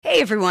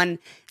everyone.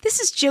 This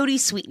is Jody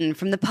Sweeten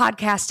from the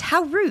podcast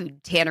How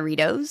Rude,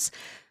 Tanneritos.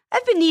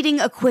 I've been needing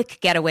a quick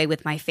getaway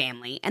with my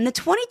family, and the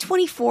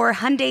 2024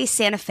 Hyundai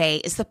Santa Fe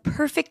is the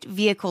perfect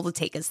vehicle to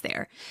take us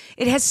there.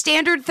 It has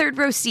standard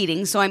third-row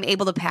seating, so I'm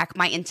able to pack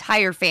my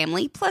entire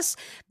family, plus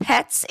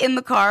pets, in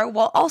the car,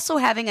 while also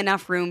having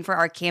enough room for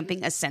our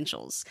camping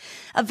essentials.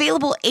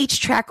 Available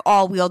H-Track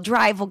all-wheel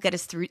drive will get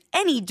us through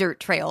any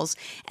dirt trails,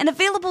 and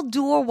available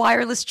dual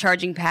wireless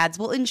charging pads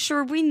will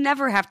ensure we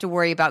never have to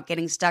worry about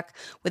getting stuck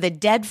with a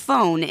dead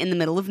phone in the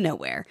middle of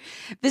nowhere.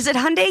 Visit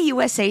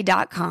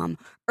HyundaiUSA.com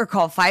or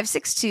call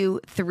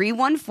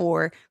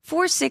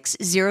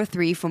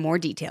 562-314-4603 for more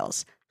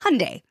details.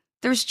 Hyundai,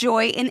 there's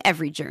joy in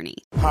every journey.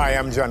 Hi,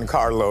 I'm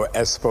Giancarlo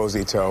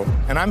Esposito,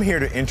 and I'm here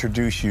to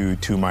introduce you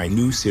to my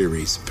new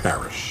series,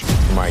 Parrish.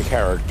 My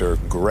character,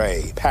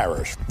 Gray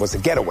Parrish, was a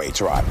getaway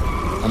driver.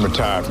 I'm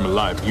retired from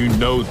life. You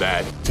know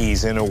that.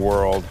 He's in a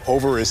world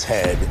over his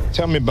head.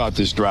 Tell me about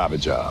this driver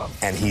job.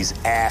 And he's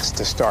asked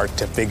to start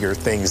to figure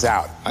things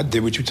out. I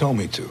did what you told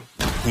me to.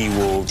 He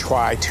will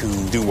try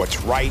to do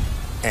what's right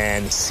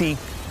and seek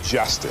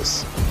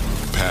justice.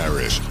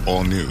 Parrish,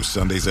 all new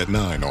Sundays at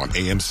 9 on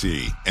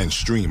AMC and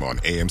stream on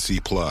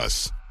AMC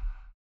Plus.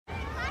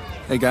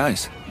 Hey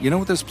guys, you know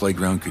what this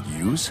playground could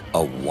use?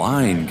 A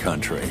wine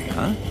country,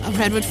 huh? A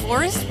redwood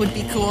forest would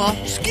be cool.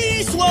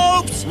 Ski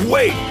slopes!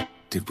 Wait!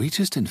 Did we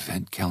just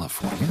invent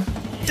California?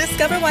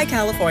 Discover why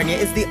California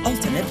is the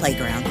ultimate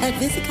playground at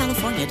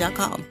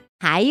visitcalifornia.com.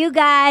 Hi, you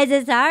guys.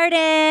 It's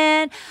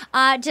Arden.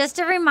 Just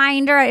a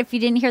reminder, if you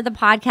didn't hear the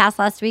podcast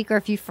last week or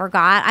if you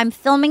forgot, I'm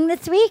filming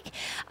this week.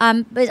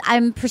 But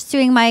I'm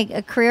pursuing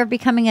my career of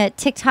becoming a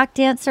TikTok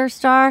dancer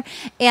star.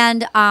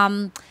 And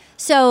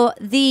so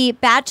the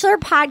Bachelor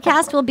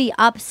podcast will be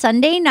up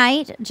Sunday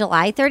night,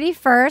 July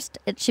 31st.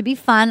 It should be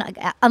fun.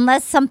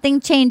 Unless something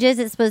changes,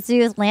 it's supposed to be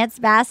with Lance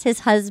Bass, his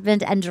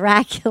husband, and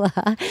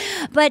Dracula.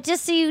 But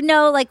just so you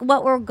know, like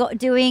what we're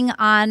doing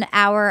on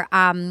our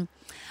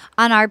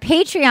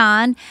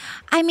Patreon.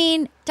 I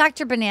mean,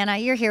 Dr. Banana,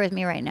 you're here with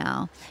me right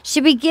now.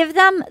 Should we give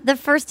them the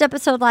first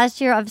episode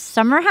last year of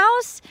Summer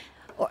House?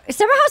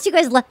 Summer House, you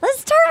guys, let's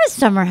start with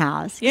Summer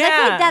House. Yeah. I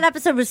feel like that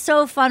episode was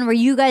so fun where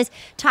you guys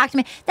talked to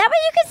me. That way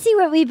you can see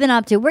what we've been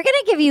up to. We're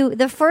going to give you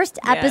the first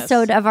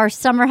episode of our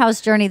Summer House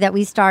journey that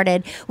we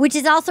started, which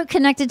is also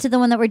connected to the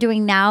one that we're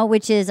doing now,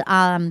 which is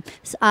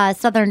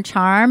Southern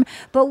Charm.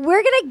 But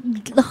we're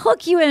going to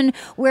hook you in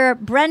where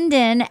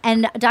Brendan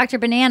and Dr.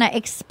 Banana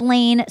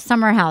explain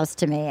Summer House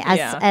to me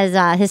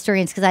as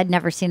historians, because I'd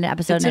never seen an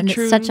episode,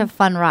 it's such a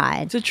fun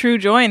ride. It's a true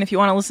joy, and if you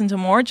want to listen to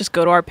more, just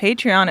go to our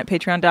Patreon at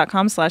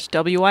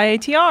patreon.com/WYATR.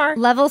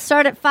 Levels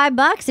start at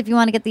 $5 if you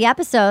want to get the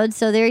episode.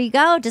 So there you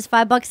go, just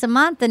 $5 a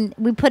month, and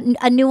we put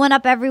a new one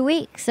up every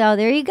week. So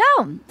there you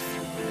go.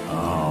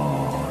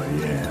 Oh,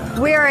 yeah.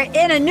 We're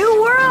in a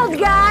new world,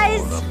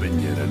 guys.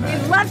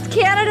 We've left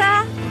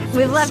Canada,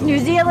 we've left New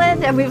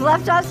Zealand, and we've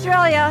left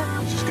Australia,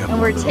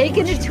 and we're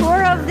taking a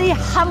tour of the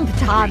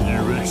Humpton.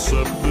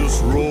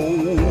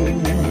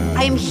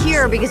 I am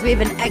here because we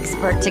have an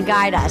expert to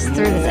guide us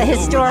through this, a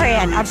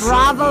historian, a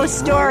Bravo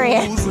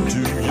historian.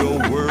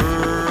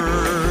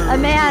 A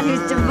man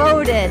who's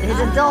devoted his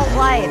adult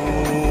life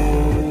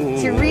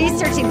to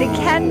researching the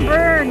Ken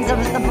Burns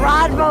of the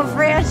Bravo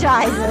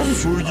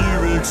franchises.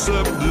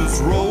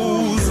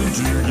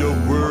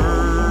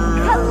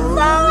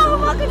 Hello,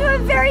 welcome to a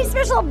very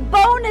special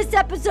bonus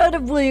episode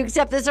of Will You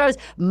Accept This Rose?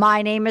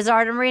 My name is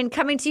Arden Marie, and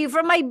coming to you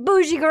from my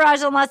bougie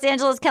garage in Los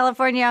Angeles,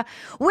 California.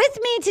 With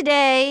me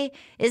today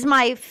is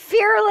my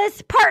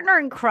fearless partner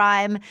in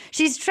crime.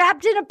 She's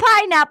trapped in a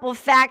pineapple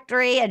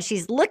factory, and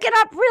she's looking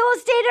up real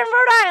estate in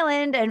Rhode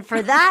Island. And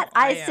for that,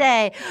 I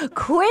say,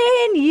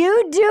 Queen,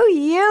 you do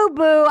you,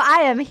 boo.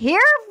 I am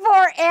here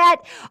for it.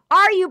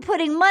 Are you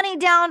putting money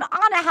down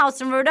on a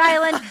house in Rhode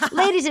Island?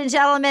 Ladies and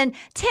gentlemen,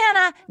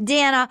 Tana,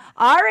 Dana,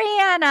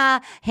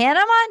 Ariana,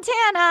 Hannah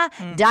Montana,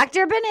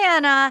 Dr.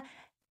 Banana,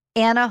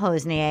 Anna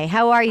Hosnier.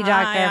 How are you,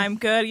 Doctor? Hi, I'm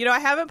good. You know, I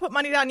haven't put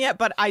money down yet,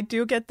 but I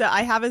do get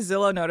I have a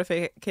Zillow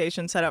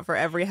notification set up for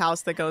every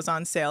house that goes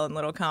on sale in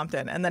Little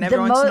Compton. And then every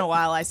once in a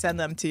while, I send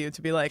them to you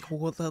to be like,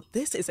 well,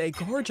 this is a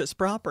gorgeous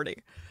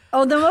property.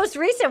 Oh, the most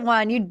recent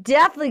one, you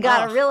definitely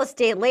got a real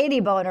estate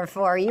lady boner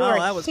for. You were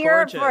that was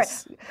here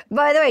gorgeous. For it.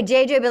 By the way,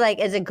 JJ would be like,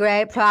 it's a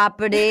great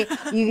property.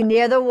 You're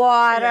near the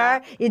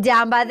water. You're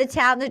down by the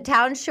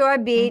town shore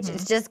beach.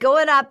 It's just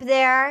going up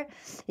there.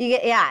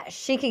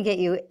 She can get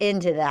you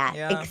into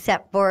that,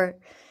 except for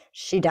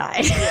she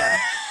died. Yeah.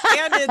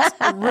 And it's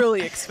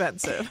really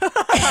expensive.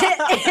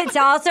 It's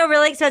also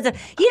really expensive.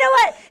 You know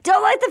what?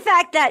 Don't let the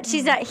fact that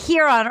she's not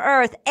here on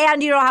Earth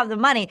and you don't have the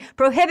money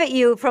prohibit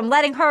you from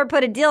letting her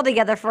put a deal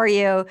together for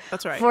you.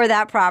 That's right. For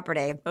that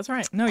property. That's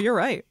right. No, you're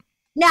right.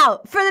 Now,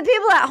 for the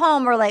people at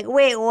home who are like,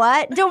 wait,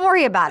 what? Don't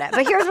worry about it.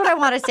 But here's what I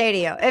want to say to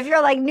you. If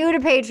you're like new to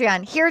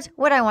Patreon, here's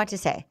what I want to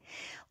say.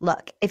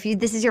 Look,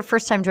 this is your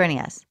first time joining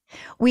us,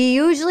 we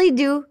usually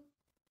do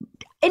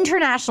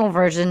international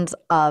versions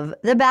of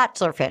the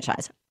Bachelor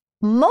franchise.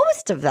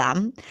 Most of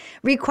them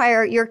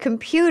require your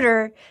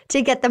computer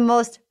to get the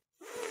most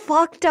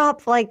fucked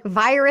up like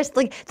virus,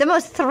 like the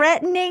most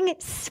threatening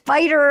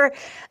spider.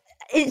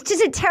 It's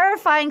just a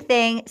terrifying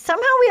thing.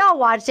 Somehow we all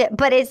watched it,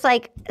 but it's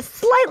like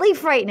slightly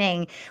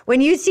frightening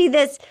when you see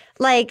this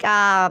like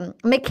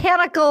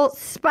mechanical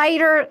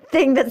spider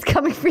thing that's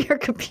coming for your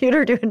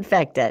computer to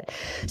infect it.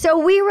 So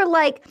we were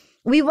like,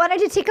 we wanted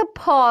to take a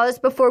pause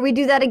before we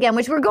do that again,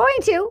 which we're going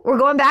to. We're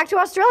going back to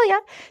Australia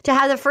to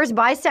have the first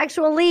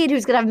bisexual lead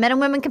who's going to have men and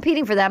women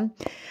competing for them.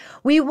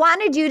 We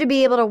wanted you to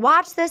be able to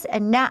watch this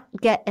and not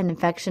get an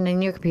infection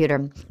in your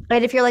computer.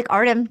 And if you're like,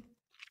 Arden,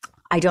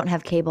 I don't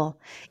have cable,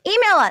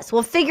 email us.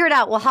 We'll figure it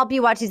out. We'll help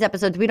you watch these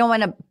episodes. We don't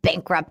want to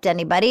bankrupt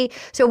anybody.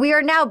 So we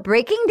are now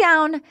breaking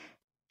down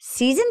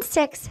Season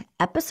 6,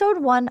 Episode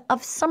 1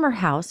 of Summer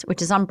House,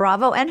 which is on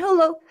Bravo and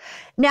Hulu.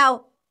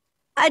 Now,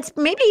 it's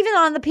maybe even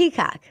on the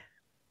Peacock.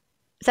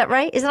 Is that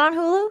right? Is it on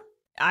Hulu?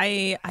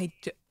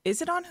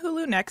 Is it on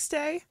Hulu next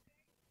day?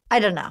 I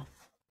don't know.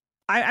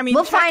 I mean,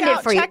 we'll find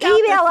it for you.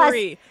 Email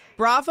us.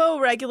 Bravo,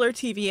 regular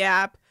TV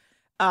app,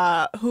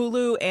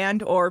 Hulu,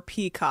 and or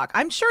Peacock.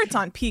 I'm sure it's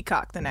on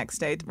Peacock the next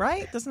day,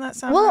 right? Doesn't that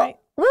sound right?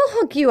 We'll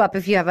hook you up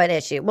if you have an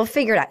issue. We'll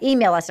figure it out.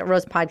 Email us at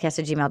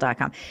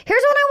rosepodcast@gmail.com.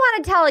 Here's what I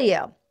want to tell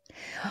you.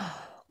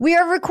 We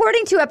are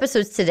recording 2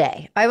 episodes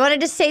today. I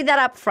wanted to say that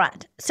up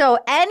front. So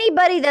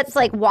anybody that's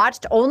like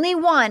watched only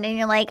one and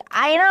you're like,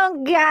 I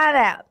don't get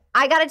it.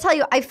 I got to tell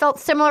you, I felt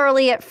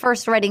similarly at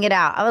first writing it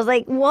out. I was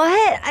like,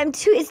 what?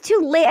 It's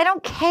too late. I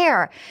don't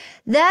care.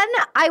 Then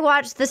I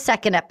watched the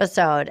second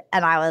episode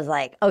and I was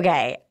like,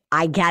 okay,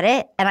 I get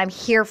it and I'm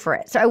here for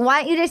it. So I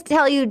want you to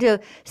tell you to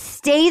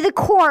stay the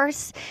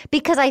course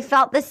because I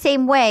felt the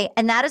same way.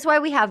 And that is why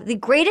we have the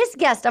greatest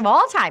guest of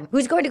all time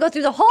who's going to go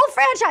through the whole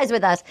franchise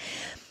with us.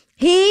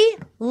 He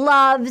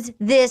loves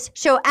this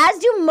show, as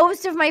do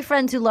most of my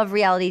friends who love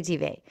reality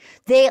TV.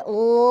 They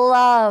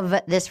love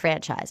this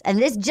franchise. And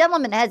this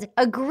gentleman has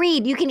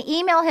agreed. You can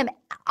email him,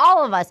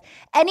 all of us,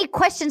 any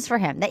questions for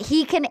him that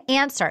he can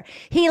answer.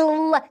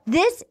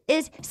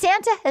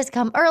 Santa has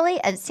come early,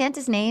 and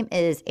Santa's name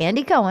is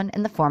Andy Cohen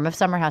in the form of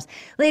Summer House.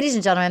 Ladies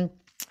and gentlemen,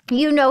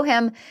 you know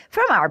him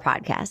from our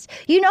podcast.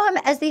 You know him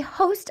as the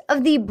host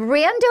of the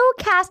Brando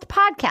Cast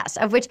podcast,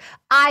 of which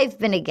I've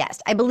been a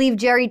guest. I believe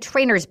Jerry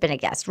Trainor's been a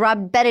guest.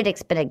 Rob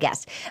Benedict's been a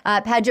guest.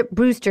 Paget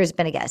Brewster's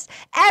been a guest.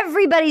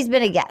 Everybody's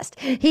been a guest.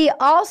 He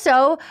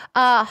also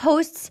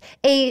hosts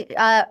a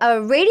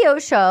radio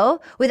show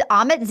with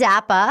Amit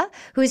Zappa,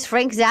 who's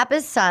Frank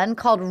Zappa's son,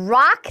 called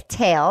Rock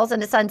Tales,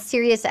 and it's on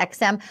Sirius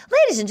XM.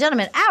 Ladies and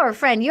gentlemen, our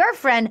friend, your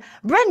friend,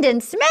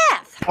 Brendan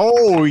Smith.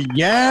 Oh,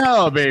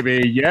 yeah,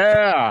 baby.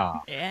 Yeah.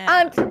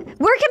 Where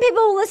can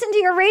people listen to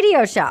your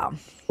radio show?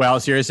 Well,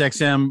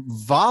 SiriusXM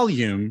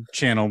Volume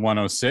Channel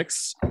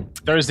 106.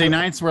 Thursday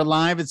nights, we're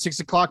live at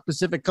 6 o'clock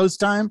Pacific Coast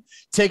time,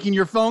 taking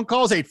your phone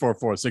calls,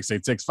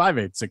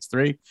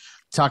 844-686-5863.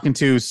 Talking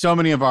to so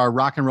many of our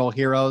rock and roll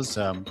heroes.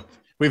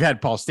 We've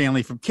had Paul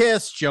Stanley from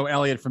Kiss, Joe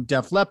Elliott from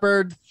Def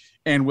Leppard,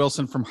 and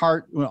Wilson from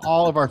Heart,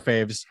 all of our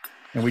faves.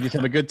 And we just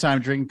have a good time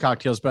drinking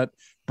cocktails. But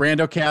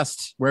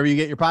BrandoCast, wherever you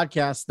get your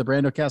podcasts,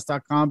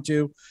 thebrandocast.com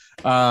too.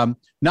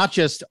 Not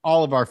just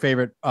all of our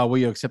favorite Will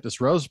You Accept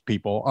This Rose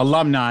people,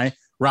 alumni,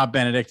 Rob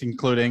Benedict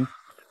including,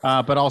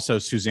 but also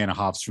Susanna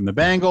Hoffs from the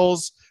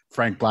Bangles,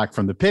 Frank Black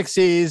from the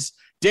Pixies,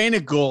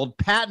 Dana Gould,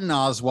 Patton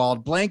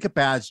Oswalt, Blanca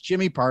Paz,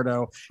 Jimmy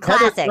Pardo,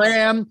 Classics. Heather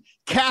Graham,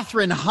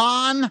 Catherine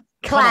Hahn.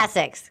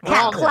 Classics.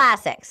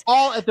 Classics.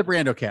 All at the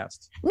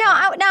BrandoCast.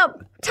 Now,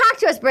 talk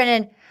to us,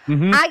 Brendan.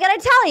 Mm-hmm. I got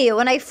to tell you,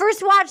 when I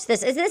first watched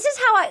this is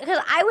how because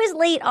I was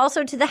late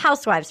also to the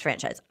Housewives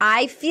franchise.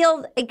 I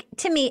feel,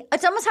 to me,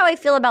 it's almost how I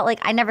feel about, like,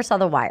 I never saw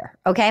The Wire,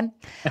 okay?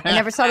 I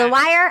never saw The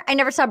Wire. I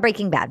never saw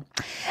Breaking Bad.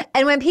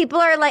 And when people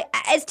are like,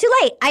 it's too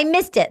late, I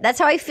missed it. That's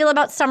how I feel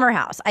about Summer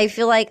House. I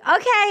feel like,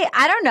 okay,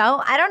 I don't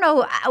know.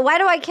 Why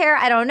do I care?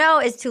 I don't know.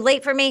 It's too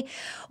late for me.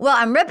 Well,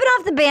 I'm ripping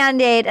off the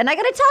Band-Aid. And I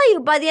got to tell you,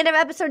 by the end of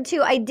episode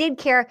 2, I did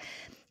care.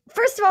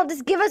 First of all,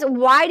 just give us,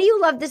 why do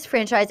you love this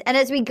franchise? And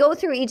as we go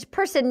through each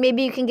person,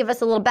 maybe you can give us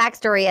a little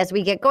backstory as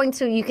we get going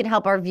so you can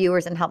help our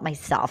viewers and help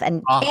myself.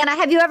 And Anna,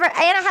 how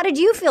did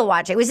you feel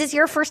watching? Was this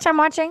your first time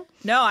watching?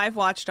 No, I've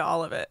watched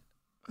all of it.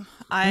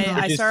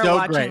 I started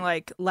watching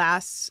I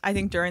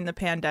think during the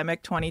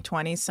pandemic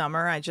 2020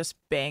 summer, I just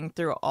banged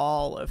through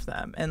all of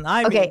them. And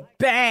I mean,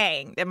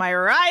 banged. Am I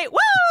right? Woo!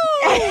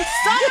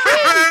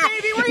 Sunday,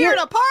 baby, we're here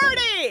to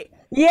party!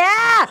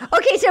 Yeah.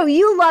 Okay, so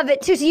you love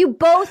it too. So you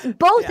both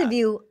of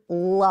you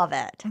love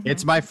it.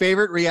 It's my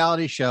favorite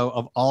reality show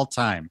of all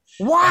time.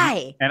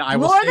 Why? And I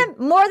will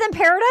more than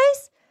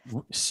Paradise?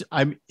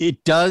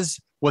 It does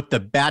what The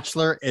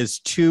Bachelor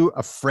is too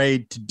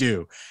afraid to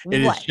do.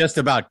 It is just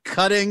about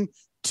cutting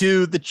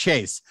to the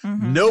chase.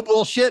 Mm-hmm. No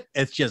bullshit.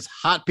 It's just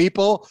hot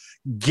people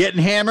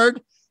getting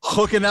hammered,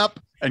 hooking up,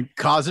 and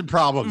causing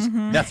problems.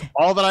 Mm-hmm. That's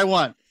all that I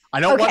want. I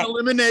don't want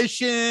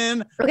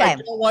elimination. Okay. I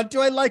don't want, do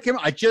I like him?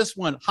 I just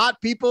want hot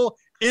people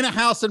in a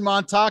house in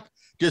Montauk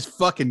just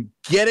fucking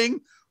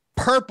getting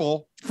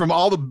purple from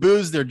all the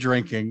booze they're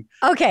drinking.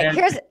 Okay,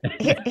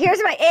 here's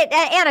my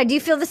Anna, do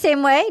you feel the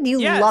same way? Do you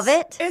love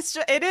it? That's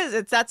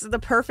the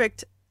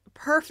perfect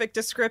perfect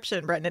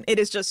description, Brendan. It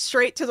is just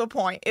straight to the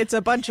point. It's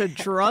a bunch of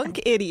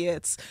drunk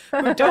idiots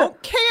who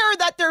don't care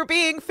that they're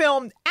being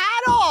filmed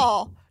at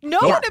all. No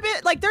one a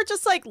bit, like, they're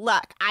just like,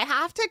 look, I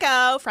have to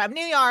go from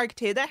New York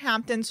to the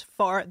Hamptons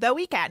for the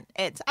weekend.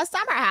 It's a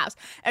summer house.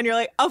 And you're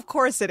like, of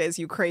course it is,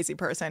 you crazy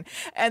person.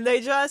 And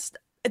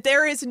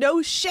there is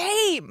no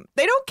shame.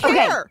 They don't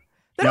care.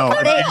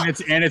 Okay.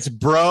 It's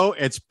bro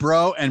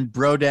and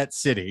brodette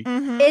city.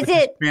 Mm-hmm. Is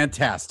it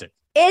fantastic?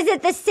 Is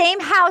it the same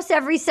house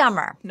every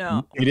summer?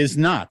 No, it is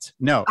not.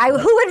 No. Who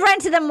would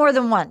rent to them more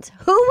than once?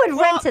 Who would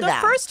rent to them?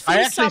 The first few I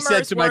actually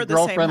said to my were the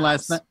girlfriend same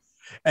last night,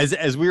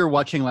 as we were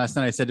watching last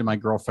night, I said to my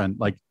girlfriend,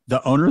 like,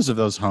 the owners of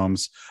those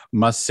homes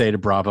must say to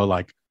Bravo,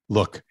 like,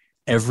 look,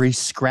 every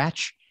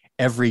scratch,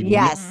 every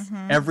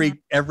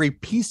every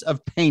piece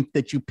of paint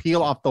that you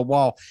peel off the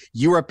wall,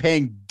 you are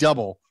paying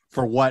double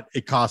for what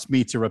it cost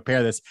me to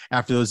repair this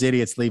after those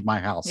idiots leave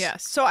my house.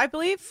 Yes. So I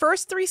believe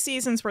first 3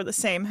 seasons were the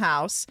same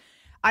house.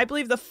 I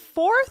believe the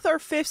 4th or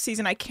 5th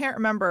season, I can't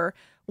remember,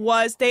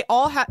 was they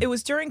all had, it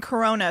was during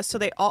Corona. So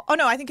they all,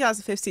 I think that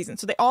was the 5th season.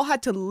 So they all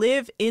had to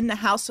live in the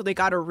house. So they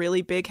got a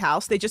really big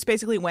house. They just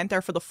basically went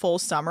there for the full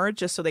summer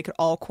just so they could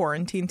all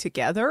quarantine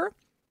together.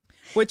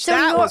 Which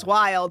was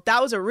wild.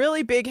 That was a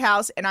really big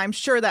house, and I'm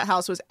sure that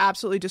house was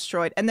absolutely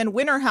destroyed. And then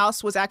Winter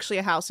House was actually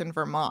a house in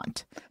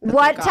Vermont.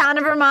 What town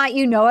in Vermont?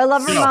 You know I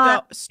love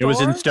Vermont. It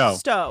was in Stowe.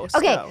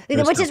 Okay,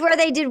 which is where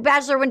they did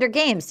Bachelor Winter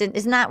Games.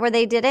 Isn't that where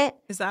they did it?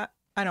 Is that?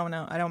 I don't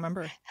know. I don't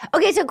remember.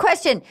 Okay, so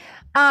question.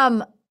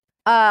 Here.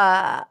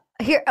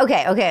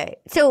 Okay.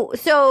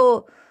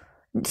 So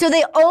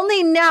they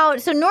only now.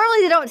 So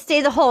normally they don't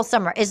stay the whole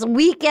summer. It's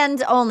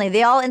weekends only.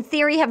 They all, in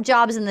theory, have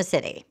jobs in the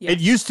city. Yes. It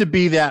used to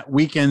be that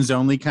weekends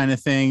only kind of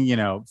thing,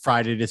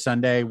 Friday to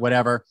Sunday,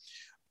 whatever.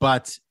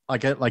 But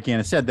like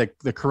Anna said,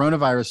 the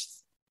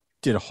coronavirus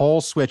did a whole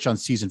switch on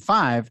season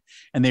 5,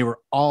 and they were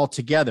all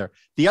together.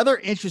 The other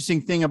interesting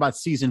thing about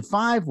season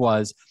 5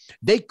 was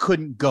they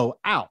couldn't go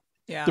out.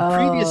 Yeah. The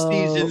previous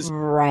seasons,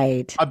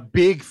 right? A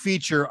big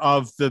feature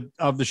of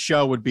the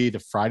show would be the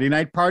Friday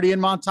night party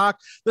in Montauk,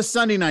 the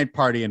Sunday night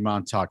party in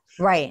Montauk,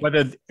 right?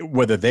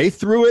 Whether they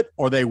threw it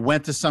or they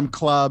went to some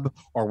club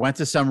or went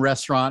to some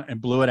restaurant and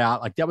blew it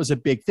out, like that was a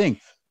big thing.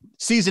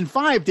 Season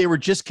 5, they were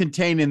just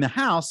contained in the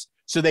house,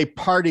 so they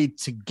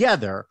partied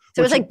together.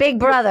 So it was like Big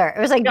Brother. It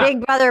was like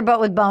Big Brother,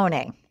 but with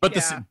boning. But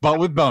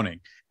with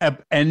boning.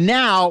 And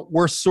now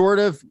we're sort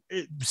of,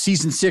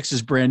 season 6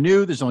 is brand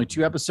new. There's only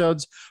 2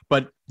 episodes,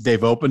 but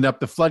they've opened up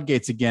the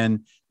floodgates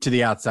again to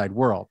the outside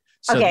world.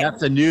 So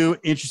that's a new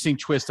interesting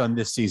twist on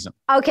this season.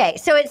 Okay.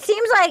 So it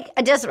seems like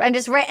I'm just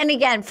and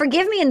again,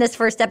 forgive me in this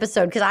first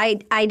episode, because I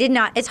did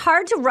not, it's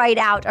hard to write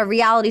out a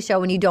reality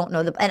show when you don't know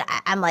and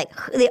I'm like,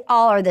 they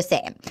all are the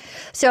same.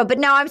 So, but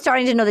now I'm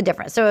starting to know the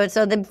difference. So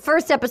the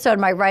first episode,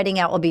 my writing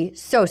out will be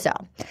so-so.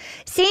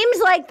 Seems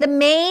like the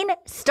main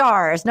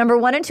stars, number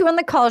 1 and 2 on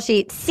the call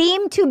sheet,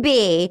 seem to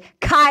be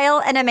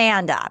Kyle and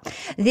Amanda.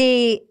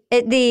 The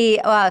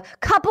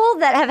couple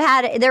that have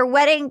had their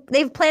wedding,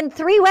 they've planned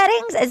 3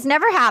 weddings. It's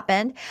never happened.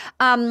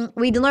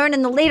 We learned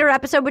in the later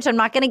episode, which I'm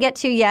not going to get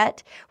to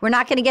yet. We're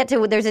not going to get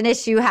to, there's an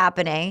issue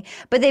happening,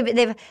 but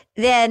there's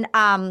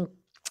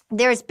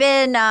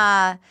been,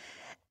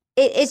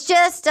 it's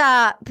just,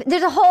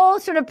 there's a whole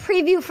sort of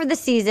preview for the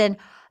season.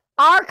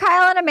 Are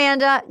Kyle and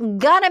Amanda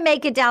gonna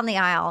make it down the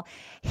aisle?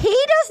 He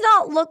does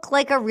not look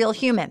like a real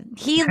human.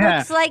 He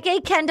looks like a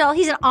Ken doll.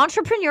 He's an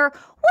entrepreneur.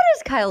 What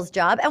is Kyle's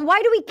job? And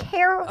why do we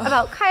care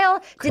about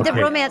Kyle? Did the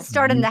romance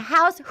start in the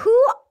house?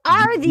 Who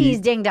are these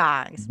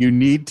ding-dongs? You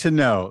need to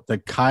know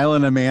that Kyle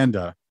and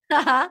Amanda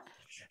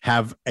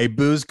have a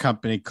booze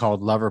company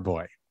called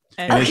Loverboy.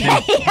 Okay.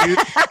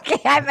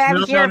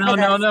 I'm here for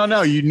this.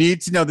 No. You need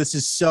to know, this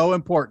is so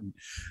important.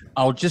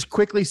 I'll just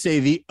quickly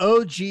say the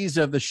OGs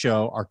of the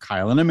show are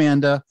Kyle and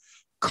Amanda,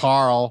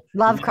 Carl.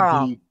 Love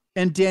Carl.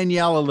 And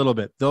Danielle a little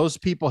bit. Those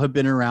people have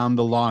been around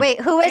the longest.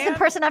 Wait, who is the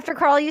person after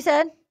Carl you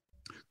said?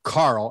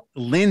 Carl.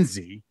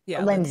 Lindsay.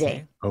 Yeah,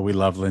 Lindsay. Oh, we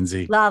love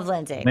Lindsay. Love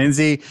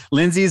Lindsay.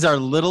 Lindsay's our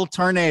little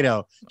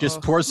tornado.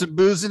 Just pour some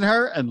booze in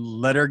her and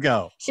let her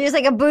go. She's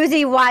like a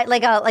boozy white,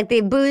 like the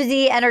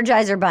boozy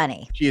Energizer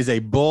bunny. She is a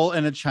bull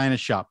in a china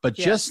shop. But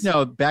just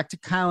know, back to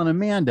Kyle and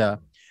Amanda,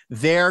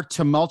 they're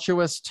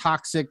tumultuous,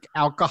 toxic,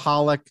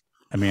 alcoholic.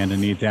 Amanda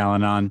needs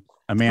Al-Anon.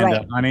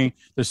 Amanda, honey,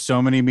 there's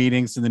so many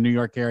meetings in the New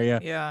York area.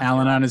 Yeah.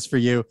 Al-Anon is for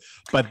you.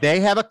 But they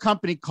have a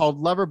company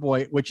called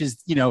Loverboy, which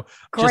is,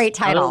 great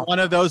title. One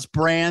of those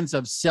brands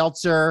of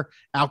seltzer,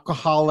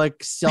 alcoholic,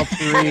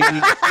 seltzery.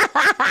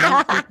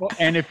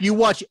 And if you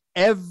watch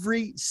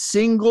every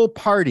single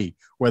party,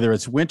 whether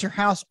it's Winter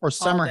House or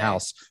Summer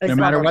House, no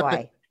matter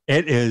what,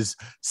 it is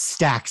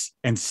stacks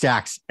and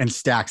stacks and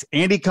stacks.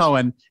 Andy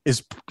Cohen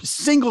is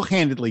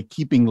single-handedly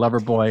keeping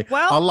Loverboy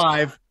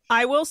alive.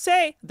 I will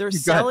say they're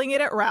selling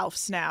it at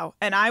Ralph's now,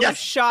 and I was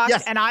shocked,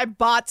 and I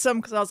bought some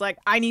because I was like,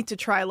 I need to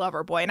try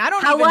Loverboy, and I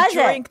don't even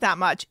drink that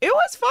much. It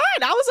was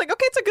fine. I was like,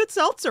 okay, it's a good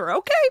seltzer.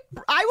 Okay,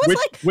 I was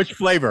which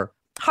flavor?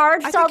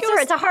 Hard seltzer?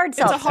 It's a hard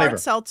seltzer. It's a hard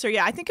seltzer,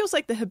 yeah. I think it was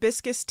like the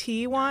hibiscus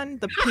tea one,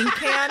 the pink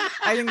can.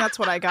 I think that's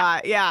what I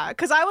got, yeah.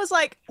 Because I was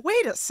like,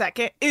 wait a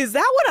second, is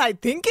that what I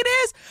think it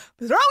is?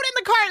 Throw it in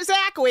the cart,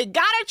 Zach. We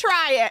gotta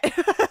try it.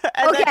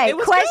 Okay,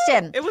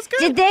 question. Good. It was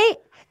good.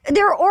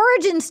 Their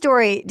origin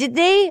story, did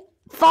they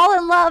fall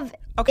in love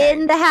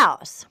in the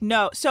house?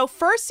 No. So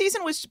first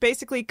season was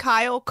basically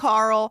Kyle,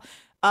 Carl,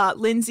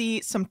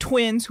 Lindsay, some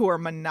twins who are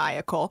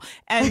maniacal,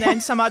 and then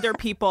some other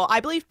people.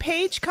 I believe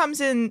Paige comes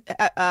in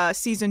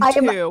season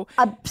 2.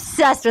 I'm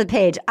obsessed with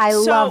Paige. I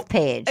love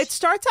Paige. It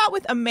starts out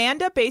with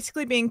Amanda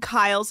basically being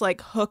Kyle's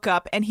like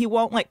hookup, and he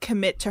won't like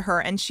commit to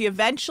her, and she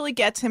eventually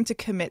gets him to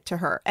commit to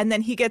her, and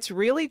then he gets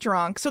really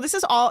drunk. So this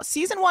is all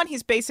season 1.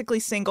 He's basically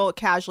single,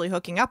 casually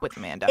hooking up with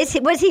Amanda.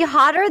 Was he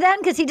hotter then?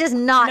 Because he does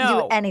not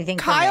do anything.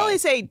 Kyle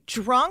is a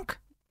drunk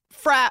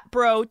frat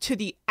bro to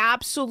the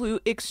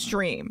absolute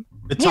extreme.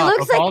 The top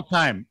of all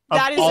time.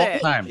 That is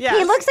it. Yes.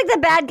 He looks like the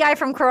bad guy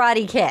from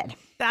Karate Kid.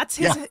 That's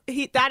his.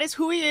 Yeah. That is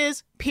who he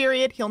is.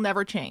 Period. He'll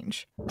never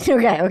change.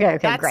 Okay.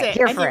 That's great. it.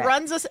 Here and for he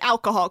runs this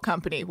alcohol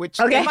company, which,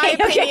 in my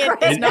opinion,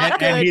 is not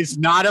good. And he's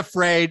not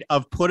afraid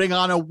of putting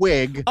on a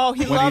wig. Oh,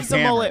 he loves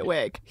a mullet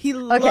wig. He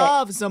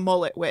loves a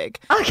mullet wig.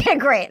 Okay,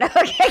 great. By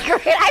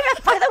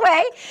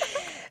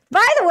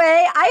the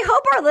way, I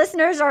hope our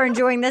listeners are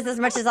enjoying this as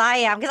much as I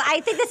am, because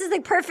I think this is the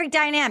perfect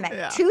dynamic.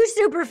 Yeah. 2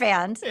 super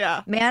fans,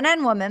 man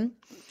and woman,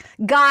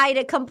 guide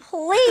a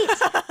complete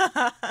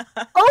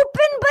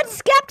open but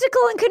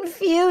skeptical and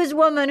confused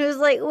woman who's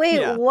like,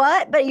 wait,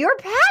 what? But your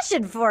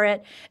passion for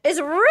it is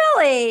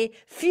really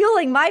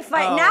fueling my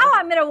fight. Now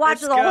I'm going to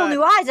watch The Whole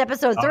New Eyes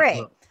episode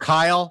 3.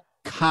 Kyle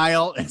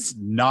is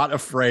not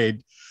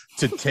afraid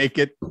to take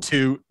it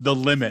to the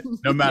limit,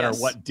 no matter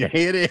what day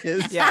it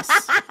is. Yes.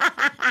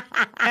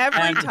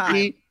 Every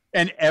time.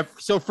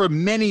 So for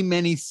many,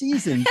 many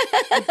seasons,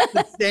 it's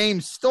the same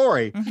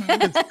story.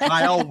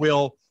 Kyle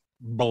will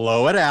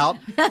blow it out,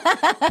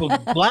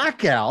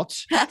 black out,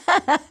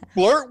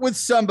 flirt with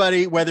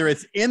somebody, whether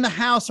it's in the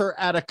house or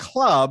at a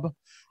club,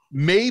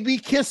 maybe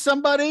kiss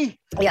somebody.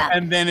 Yeah.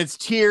 And then it's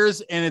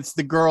tears, and it's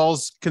the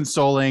girls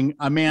consoling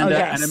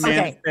Amanda and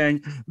Amanda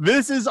saying,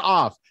 this is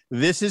off.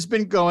 This has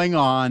been going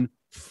on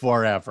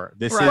forever.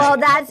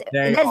 That's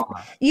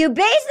you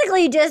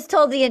basically just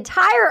told the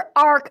entire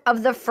arc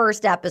of the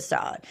first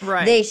episode.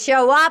 Right. They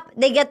show up,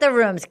 they get the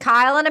rooms.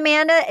 Kyle and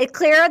Amanda, it's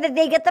clear that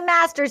they get the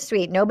master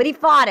suite. Nobody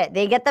fought it.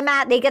 They get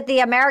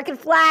the American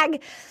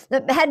flag,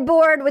 the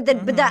headboard with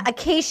the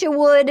acacia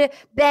wood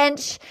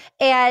bench,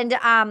 and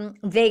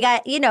they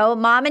got,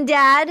 mom and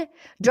dad,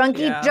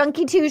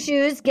 drunky two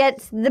shoes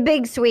gets the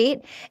big suite.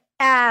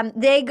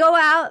 They go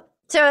out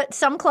to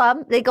some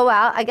club. They go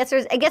out. I guess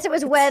it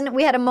was when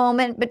we had a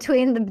moment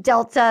between the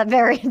Delta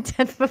variant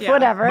and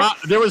whatever.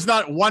 There was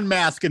not one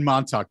mask in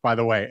Montauk, by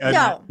the way.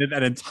 No.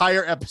 That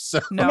entire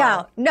episode.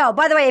 No.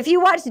 By the way, if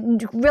you watched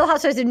Real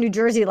Housewives of New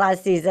Jersey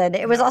last season,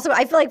 it was also,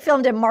 I feel like,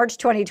 filmed in March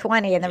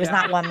 2020, and there was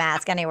not one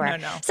mask anywhere.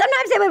 No.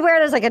 Sometimes they would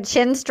wear it as like a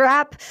chin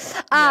strap.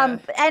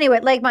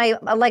 Anyway, like my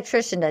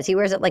electrician does. He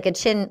wears it like a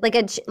chin, like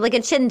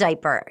a chin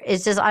diaper.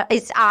 It's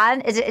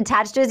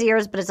attached to his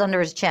ears, but it's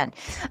under his chin.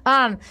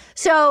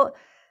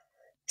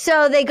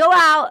 So they go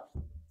out.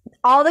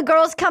 All the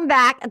girls come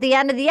back at the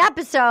end of the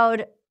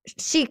episode.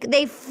 They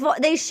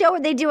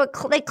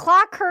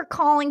clock her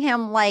calling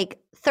him like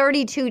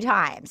 32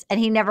 times, and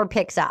he never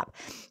picks up.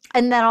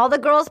 And then all the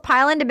girls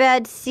pile into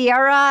bed.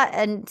 Sierra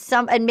and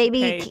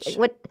maybe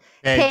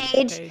Paige.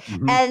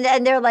 Mm-hmm.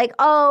 And they're like,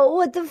 oh,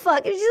 what the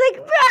fuck? And she's like,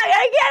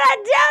 I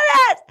cannot do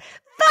this.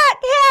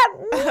 Fuck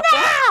him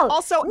now!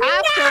 Also,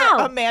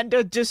 after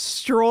Amanda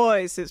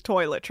destroys his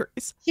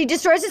toiletries. She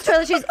destroys his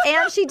toiletries,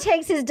 and she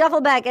takes his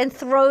duffel bag and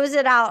throws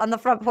it out on the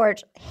front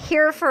porch.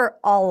 Here for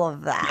all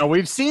of that. Now,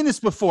 we've seen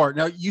this before.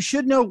 Now, you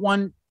should know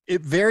one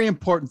very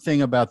important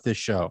thing about this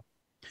show.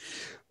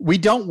 We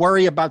don't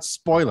worry about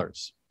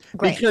spoilers.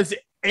 Great. Because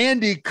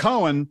Andy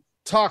Cohen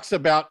talks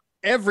about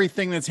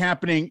everything that's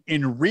happening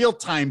in real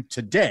time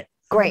today.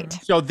 Great.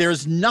 So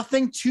there's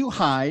nothing to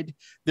hide.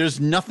 There's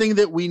nothing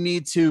that we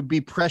need to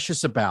be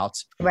precious about.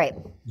 Right.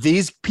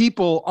 These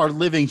people are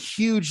living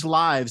huge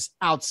lives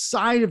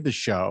outside of the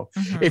show.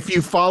 Mm-hmm. If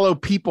you follow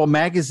People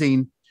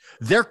magazine,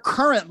 their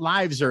current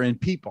lives are in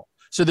People.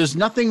 So there's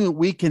nothing that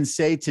we can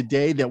say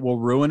today that will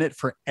ruin it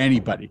for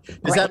anybody.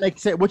 Does that make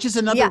sense? Which is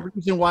another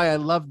reason why I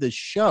love this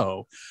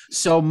show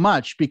so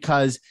much,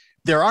 because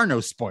there are no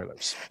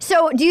spoilers.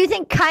 So do you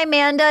think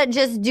Kymanda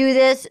just do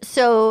this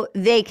so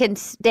they can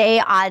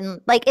stay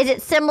on, like, is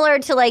it similar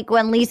to like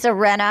when Lisa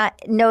Rinna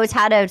knows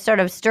how to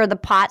sort of stir the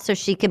pot so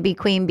she can be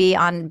Queen Bee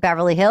on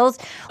Beverly Hills?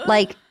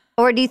 Like,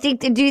 or do you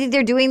think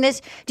they're doing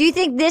this? Do you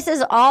think this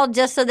is all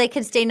just so they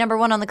can stay number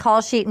one on the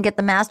call sheet and get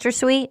the master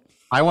suite?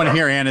 I want to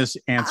hear Anna's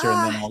answer,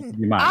 and then I'll give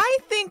you mine. I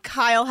think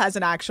Kyle has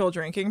an actual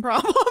drinking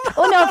problem.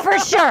 Oh no, for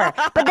sure.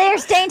 But they are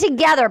staying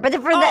together. But he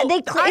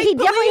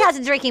definitely has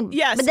a drinking.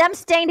 Yes. But them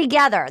staying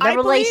together, their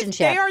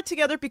relationship. They are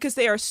together because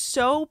they are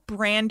so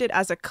branded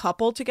as a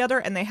couple together,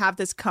 and they have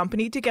this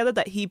company together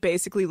that he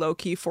basically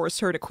low-key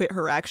forced her to quit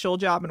her actual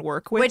job and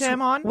work with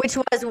him on. Which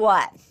was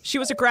what? She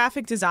was a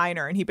graphic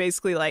designer, and he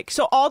basically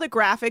so all the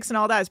graphics and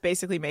all that is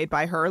basically made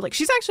by her. Like,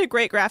 she's actually a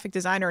great graphic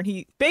designer, and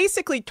he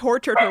basically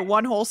tortured her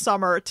one whole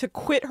summer to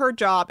quit her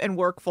job and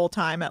work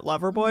full-time at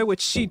Loverboy, which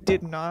she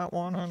did not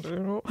want to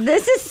do.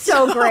 This is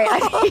so great.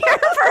 I'm here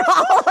for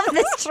all of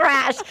this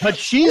trash. But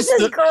this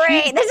is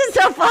great. This is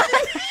so fun.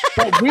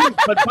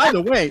 but by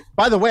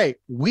the way,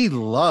 we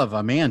love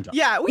Amanda.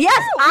 Yeah.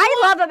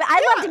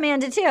 I loved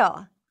Amanda too.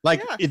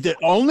 The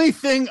only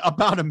thing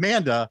about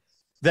Amanda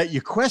that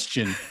you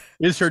question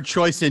is her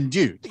choice in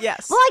dude.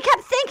 Yes. Well, I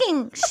kept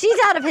thinking she's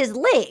out of his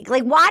league.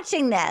 Like,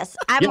 watching this,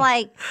 I'm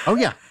like, oh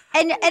yeah.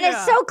 And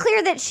it's so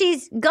clear that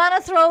she's gonna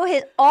throw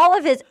all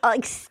of his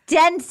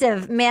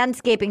extensive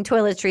manscaping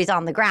toiletries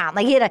on the ground.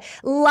 Like, he had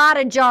a lot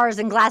of jars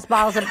and glass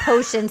bottles of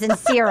potions and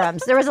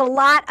serums. There was a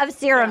lot of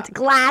serums,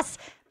 glass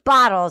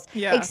bottles,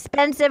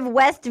 expensive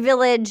West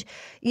Village,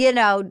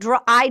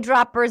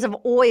 eyedroppers of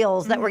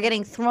oils that were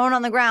getting thrown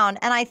on the ground.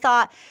 And I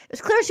thought it was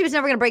clear she was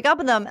never gonna break up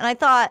with them. And I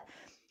thought,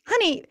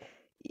 honey,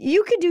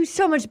 you could do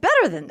so much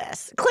better than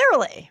this,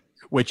 clearly.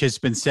 Which has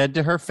been said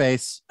to her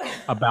face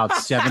about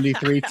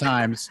 73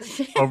 times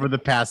over the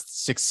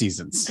past 6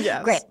 seasons.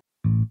 Yes. Great.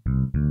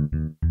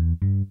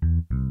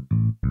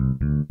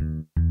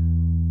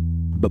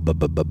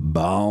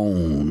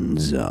 Bone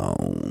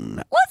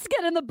Zone. Let's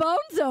get in the Bone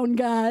Zone,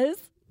 guys.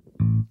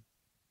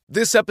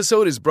 This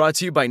episode is brought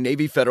to you by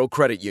Navy Federal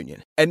Credit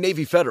Union. At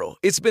Navy Federal,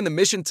 it's been the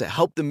mission to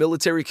help the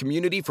military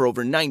community for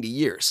over 90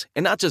 years.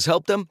 And not just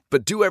help them,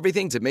 but do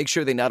everything to make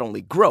sure they not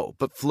only grow,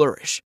 but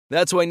flourish.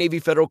 That's why Navy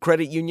Federal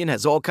Credit Union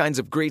has all kinds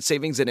of great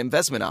savings and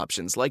investment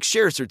options like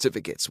share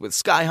certificates with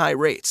sky-high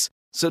rates.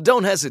 So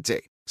don't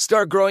hesitate.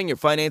 Start growing your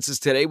finances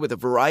today with a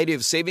variety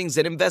of savings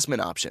and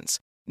investment options.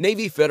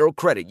 Navy Federal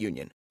Credit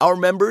Union. Our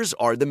members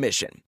are the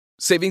mission.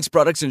 Savings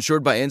products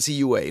insured by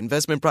NCUA.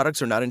 Investment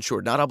products are not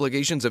insured, not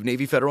obligations of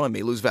Navy Federal and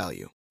may lose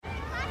value.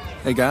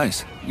 Hey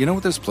guys, you know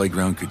what this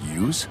playground could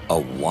use? A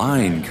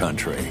wine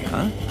country,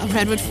 huh? A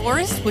redwood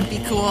forest would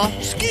be cool.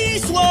 Ski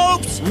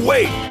slopes!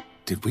 Wait!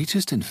 Did we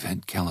just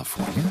invent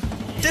California?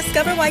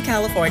 Discover why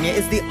California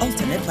is the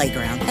ultimate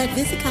playground at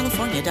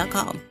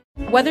visitcalifornia.com.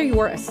 Whether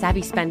you're a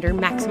savvy spender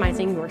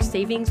maximizing your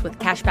savings with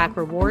cashback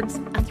rewards,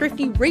 a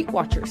thrifty rate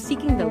watcher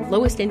seeking the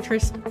lowest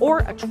interest, or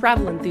a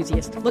travel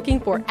enthusiast looking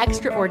for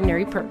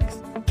extraordinary perks,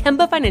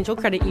 Kemba Financial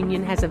Credit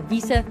Union has a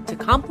visa to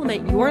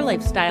complement your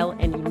lifestyle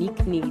and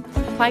unique needs.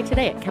 Apply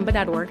today at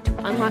Kemba.org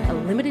to unlock a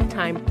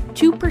limited-time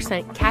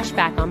 2% cash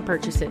back on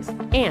purchases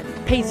and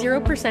pay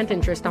 0%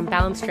 interest on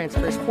balance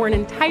transfers for an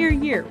entire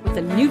year with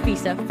a new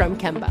visa from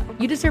Kemba.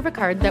 You deserve a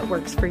card that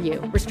works for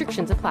you.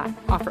 Restrictions apply.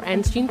 Offer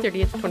ends June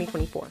 30th,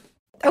 2024.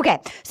 Okay,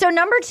 so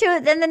number 2,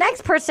 then the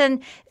next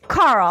person,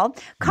 Carl.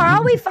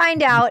 Carl, we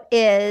find out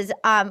is,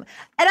 and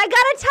I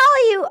gotta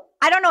tell you,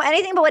 I don't know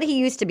anything about what he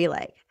used to be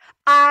like.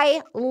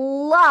 I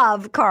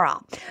love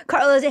Carl.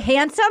 Carl is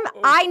handsome.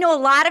 I know a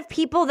lot of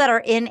people that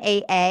are in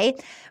AA.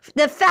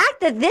 The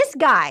fact that this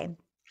guy,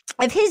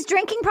 if his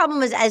drinking problem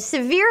was as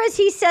severe as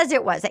he says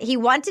it was, that he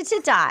wanted to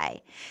die,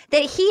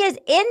 that he is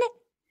in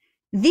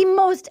the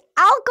most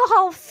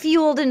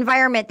alcohol-fueled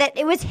environment, that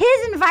it was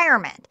his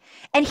environment.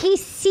 And he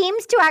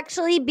seems to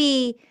actually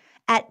be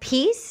at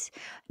peace,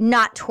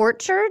 not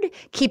tortured,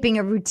 keeping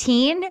a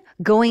routine,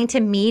 going to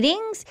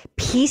meetings,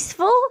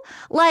 peaceful.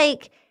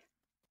 Like,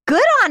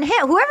 good on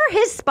him. Whoever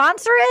his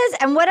sponsor is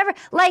and whatever.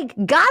 Like,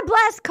 God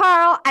bless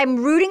Carl. I'm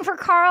rooting for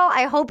Carl.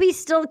 I hope he's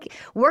still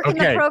working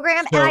the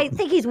program. And I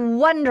think he's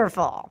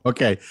wonderful.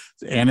 Okay.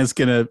 Anna's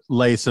going to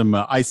lay some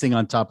icing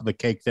on top of the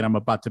cake that I'm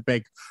about to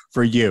bake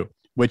for you,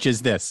 which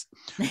is this.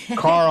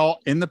 Carl,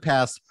 in the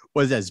past,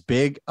 was as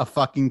big a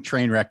fucking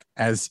train wreck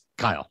as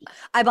Kyle.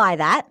 I buy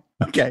that.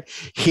 Okay.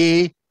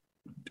 If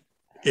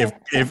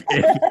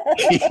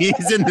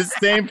he's in the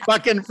same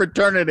fucking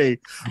fraternity,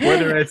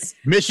 whether it's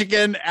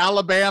Michigan,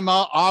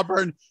 Alabama,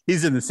 Auburn,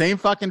 he's in the same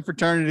fucking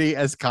fraternity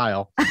as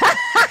Kyle.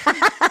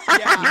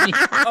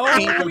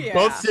 They're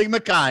both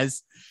Sigma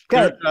Chi's.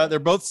 They're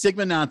both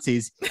Sigma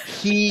Nazis.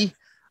 He's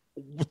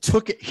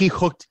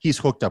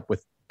hooked up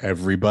with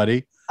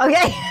everybody.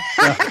 Okay.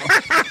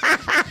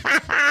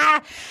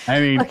 I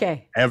mean,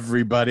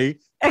 everybody.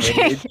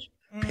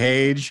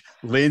 Paige,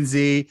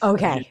 Lindsay.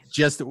 Okay.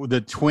 Just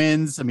the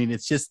twins. I mean,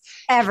 it's just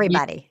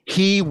everybody.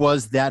 He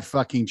was that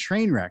fucking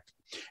train wreck.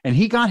 And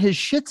he got his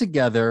shit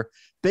together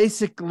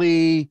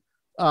basically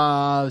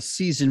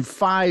season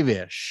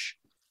 5-ish.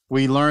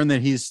 We learned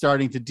that he's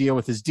starting to deal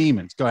with his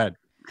demons. Go ahead.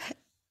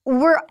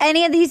 Were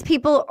any of these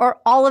people or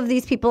all of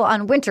these people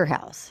on Winter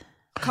House?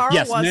 Carl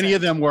yes, wasn't. many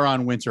of them were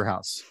on Winter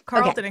House.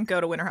 Carl didn't go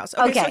to Winter House.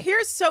 Okay.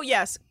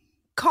 Yes.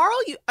 Carl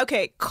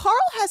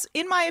has,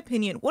 in my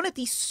opinion, one of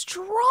the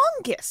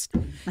strongest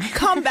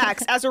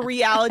comebacks as a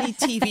reality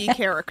TV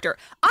character.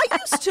 I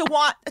used to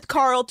want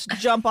Carl to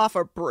jump off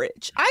a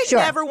bridge. I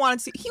never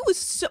wanted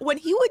to. When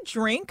he would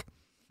drink,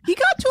 he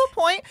got to a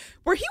point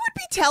where he would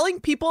be telling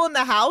people in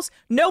the house,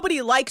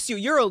 nobody likes you.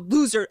 You're a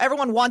loser.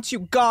 Everyone wants you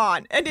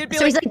gone. And it'd be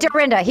he's like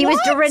Dorinda. He was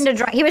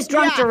Dorinda. He was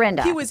drunk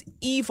Dorinda. He was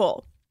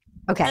evil.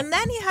 Okay. And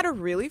then he had a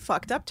really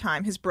fucked up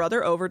time. His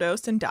brother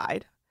overdosed and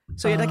died.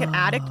 So he had like an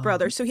addict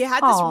brother. So he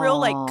had this real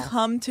like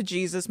come to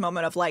Jesus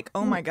moment of like,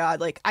 oh my God,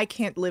 like I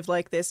can't live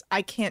like this.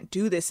 I can't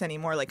do this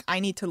anymore. Like I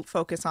need to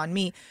focus on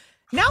me.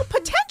 Now,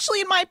 potentially,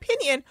 in my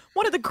opinion,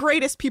 one of the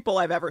greatest people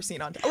I've ever seen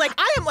on. Like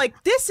I am like,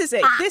 this is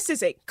a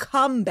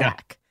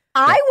comeback.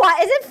 Is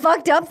it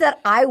fucked up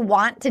that I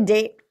want to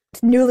date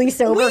newly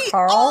sober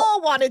Carl? We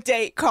all want to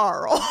date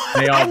Carl.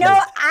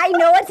 I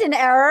know it's an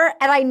error,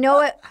 and I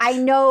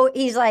know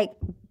he's like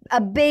a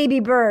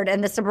baby bird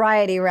in the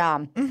sobriety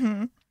realm.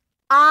 Mm-hmm.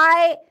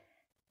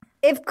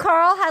 If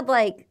Carl had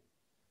like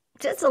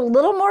just a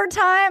little more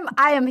time,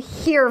 I am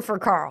here for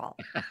Carl.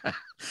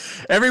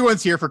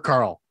 Everyone's here for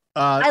Carl.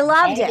 I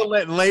loved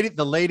it.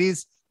 The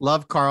ladies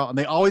love Carl, and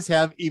they always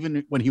have,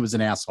 even when he was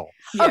an asshole.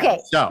 Yeah. Okay,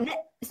 so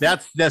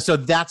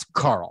that's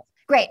Carl.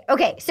 Great.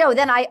 Okay, so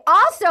then I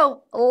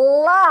also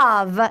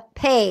love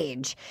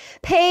Paige.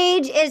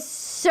 Paige is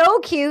so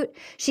cute.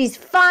 She's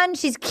fun.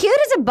 She's cute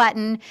as a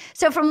button.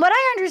 So from what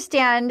I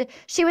understand,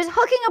 she was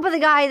hooking up with a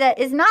guy that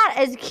is not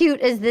as cute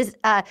as this.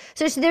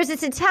 There's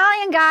this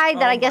Italian guy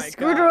that I guess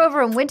screwed her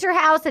over in Winter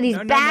House, and he's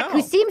back,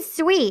 who seems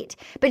sweet,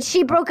 but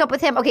she broke up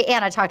with him. Okay,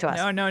 Anna, talk to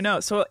us. No.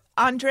 So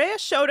Andrea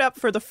showed up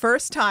for the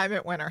first time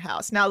at Winter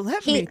House. Now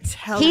let me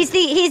tell you. He's the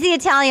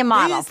Italian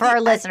model for our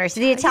listeners.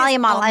 The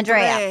Italian model,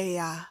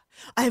 Andrea.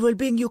 I will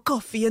bring you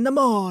coffee in the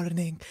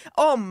morning.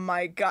 Oh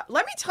my God.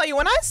 Let me tell you,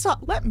 when I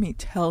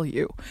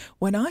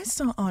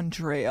saw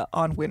Andrea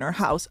on Winter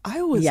House,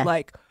 I was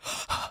like,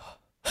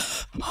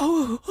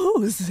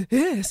 who's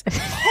this?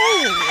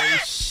 Holy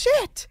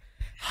shit.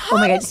 Oh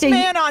my God. This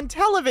man on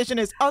television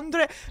is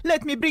Andrea.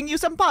 Let me bring you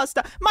some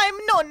pasta. My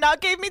nonna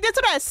gave me this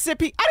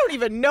recipe. I don't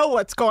even know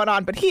what's going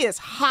on, but he is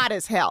hot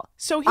as hell.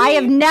 I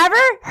have never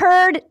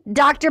heard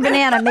Dr.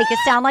 Banana make it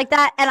sound like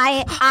that, and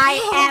I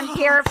am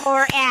here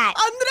for it.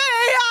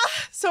 Andrea.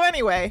 So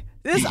anyway,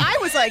 I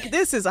was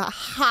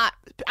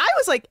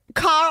like,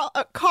 Kyle,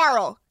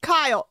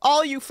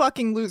 all you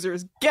fucking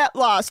losers, get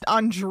lost.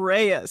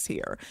 Andrea's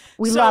here.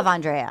 We love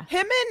Andrea.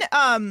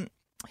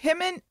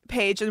 Him and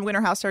Paige and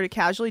Winter House started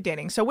casually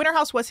dating. So Winter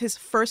House was his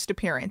first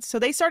appearance. So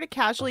they started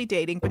casually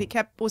dating, but he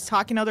was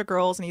talking to other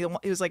girls, and he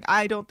was like,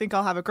 I don't think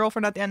I'll have a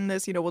girlfriend at the end of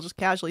this. We'll just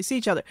casually see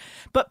each other.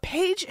 But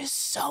Paige is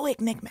so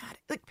enigmatic.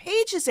 Like,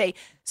 Paige is a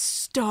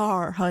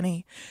star,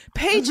 honey.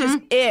 Paige is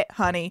it,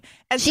 honey.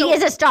 And she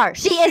is a star.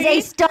 She is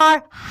a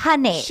star,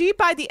 honey. She,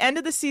 by the end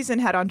of the season,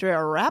 had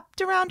Andrea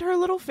wrapped around her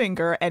little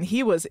finger, and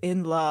he was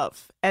in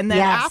love. And then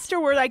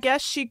afterward, I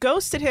guess she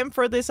ghosted him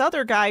for this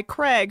other guy,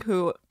 Craig,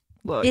 who...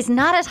 Look, he's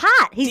not as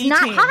hot. He's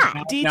not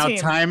hot. Now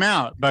time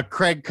out. But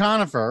Craig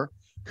Conifer,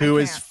 who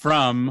is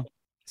from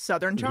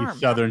Southern Charm.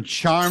 Southern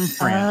Charm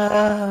franchise.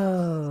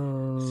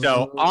 Oh.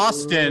 So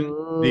Austin,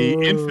 the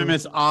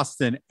infamous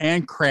Austin,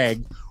 and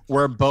Craig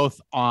were both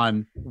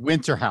on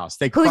Winter House.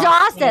 Who's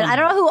Austin? I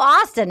don't know who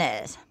Austin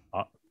is.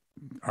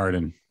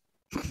 Arden.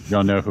 You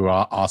don't know who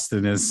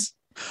Austin is?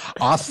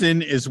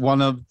 Austin is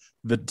one of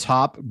the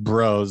top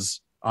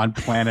bros on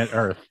planet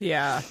Earth.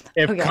 Yeah.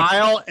 If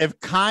Kyle and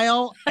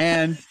Carl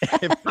are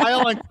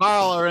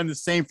in the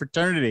same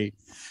fraternity,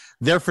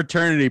 their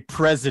fraternity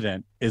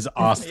president is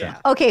Austin. Yeah.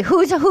 Okay,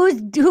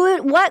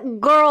 what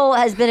girl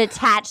has been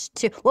attached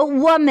to, what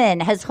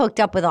woman has hooked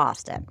up with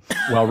Austin?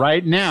 Well,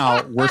 right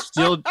now we're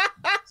still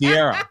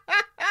Ciara.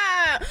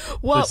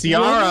 Well,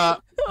 Ciara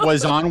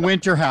was on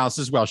Winter House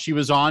as well. She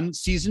was on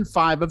season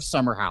 5 of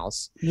Summer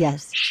House.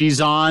 Yes. She's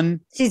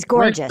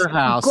gorgeous. Winter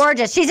House.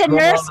 Gorgeous. She's a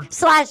nurse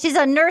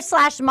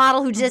 /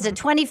 model who just a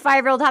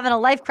 25-year-old having a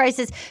life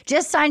crisis,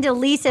 just signed a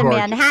lease in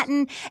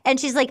Manhattan, and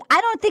she's like,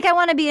 I don't think I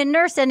want to be a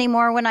nurse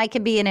anymore when I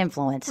can be an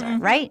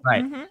influencer, right?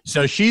 Right. Mm-hmm.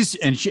 So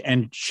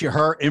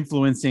her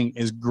influencing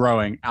is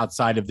growing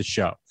outside of the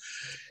show.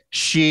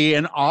 She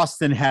and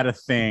Austin had a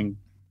thing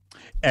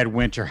at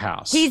Winter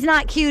House. He's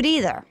not cute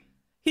either.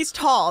 He's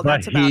tall.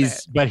 That's about it.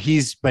 But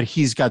he's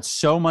got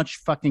so much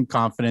fucking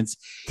confidence.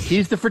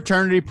 He's the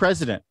fraternity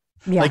president.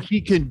 Yeah. Like,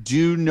 he can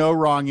do no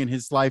wrong in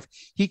his life.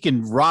 He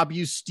can rob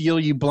you, steal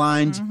you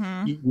blind.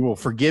 Mm-hmm. You will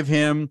forgive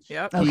him.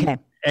 Yep. Okay.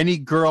 Any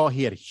girl,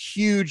 he had a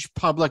huge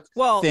public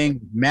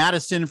thing.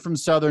 Madison from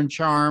Southern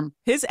Charm.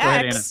 His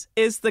ex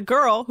is the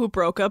girl who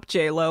broke up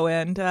J-Lo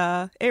and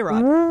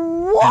A-Rod.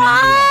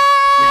 What?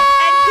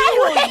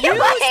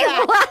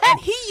 And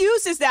he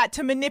uses that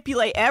to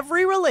manipulate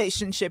every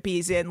relationship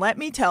he's in. Let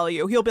me tell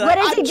you, he'll be like,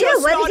 "I'm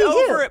just not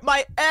over it.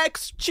 My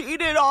ex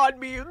cheated on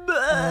me."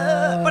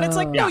 But it's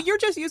like, no, you're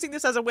just using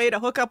this as a way to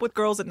hook up with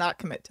girls and not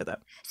commit to them.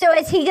 So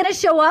is he going to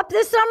show up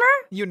this summer?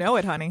 You know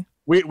it, honey.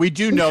 We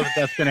do know that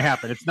that's going to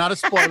happen. It's not a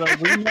spoiler.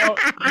 We know,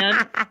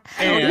 and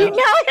you know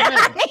it,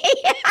 honey.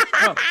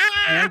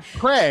 And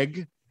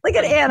Craig. Look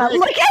at Anna.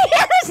 Look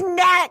at Anna's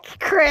neck,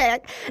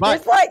 Craig.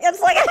 But,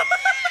 it's like.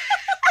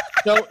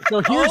 So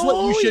here's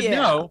what you should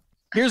know.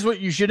 Here's what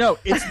you should know.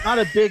 It's not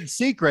a big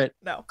secret.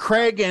 No.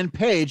 Craig and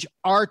Paige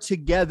are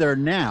together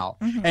now.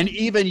 Mm-hmm. And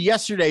even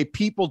yesterday,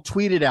 people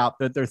tweeted out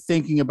that they're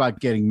thinking about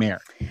getting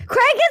married.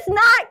 Craig is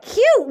not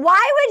cute.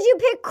 Why would you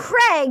pick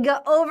Craig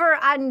over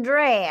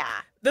Andrea?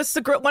 This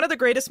is one of the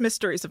greatest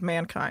mysteries of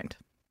mankind.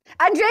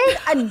 Andrea's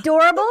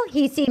adorable.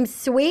 He seems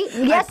sweet.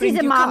 Yes, he's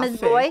a mama's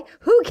boy.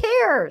 Who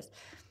cares?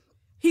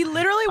 He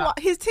literally,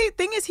 his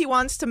thing is he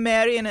wants to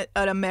marry an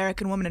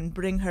American woman and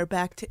bring her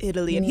back to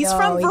Italy. And he's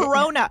from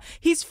Verona.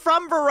 He's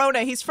from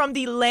Verona. He's from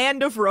the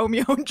land of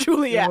Romeo and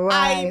Juliet.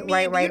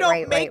 You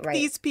don't make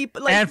these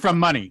people. And from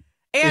money.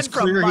 It's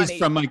clear he's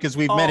from money because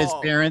we've met his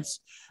parents.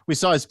 We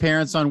saw his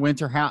parents on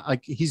Winter House.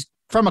 Like, he's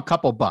from a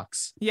couple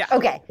bucks. Yeah.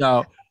 Okay.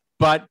 So,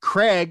 but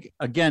Craig,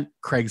 again,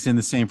 Craig's in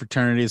the same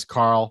fraternity as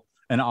Carl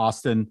and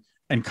Austin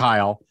and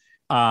Kyle.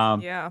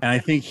 And I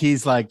think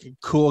he's like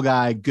cool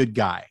guy, good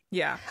guy.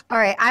 Yeah. All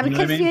right. I'm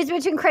confused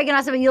between Craig and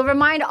Austin, but you'll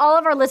remind all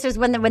of our listeners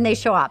when they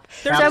show up.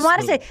 There's so I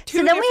want to say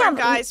two different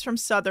guys from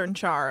Southern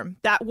Charm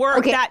that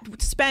were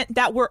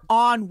that were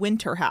on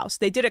Winter House.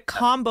 They did a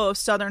combo of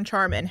Southern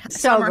Charm and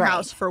Summer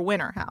House for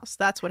Winter House.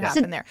 That's what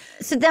happened there.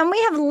 So then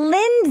we have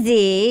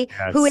Lindsay,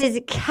 who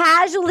is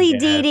casually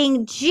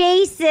dating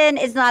Jason.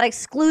 Is not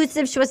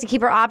exclusive. She wants to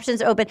keep her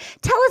options open.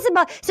 Tell us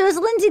about. So is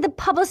Lindsay the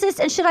publicist,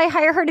 and should I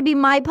hire her to be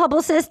my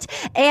publicist?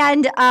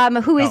 And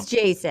who is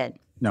Jason?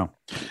 No.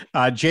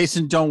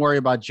 Jason, don't worry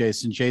about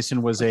Jason.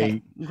 Jason was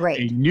a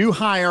new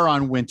hire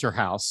on Winter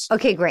House.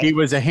 Okay, great. He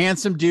was a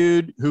handsome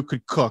dude who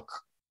could cook.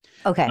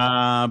 Okay.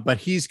 But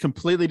he's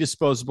completely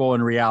disposable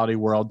in reality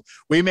world.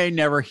 We may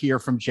never hear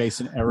from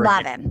Jason ever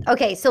Love again. him.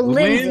 Okay, so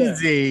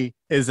Lindsay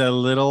is a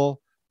little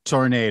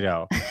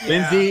tornado.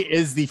 Lindsay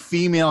is the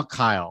female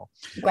Kyle.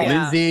 Right.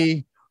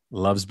 Lindsay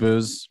loves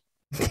booze.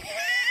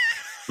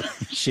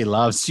 She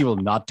will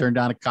not turn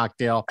down a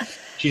cocktail.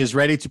 She is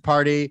ready to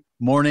party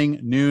morning,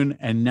 noon,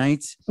 and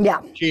night.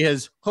 Yeah. She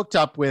has hooked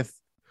up with,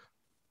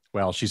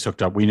 she's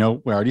hooked up. We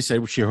already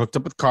said she hooked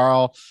up with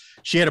Carl.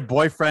 She had a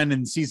boyfriend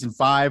in season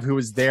 5 who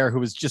was there, who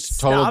was just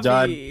total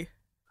dud.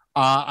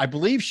 I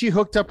believe she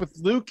hooked up with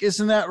Luke.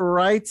 Isn't that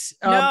right?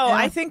 No,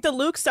 I think the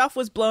Luke stuff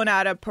was blown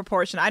out of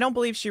proportion. I don't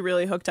believe she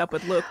really hooked up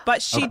with Luke,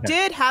 but she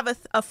did have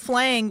a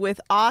fling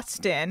with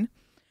Austin,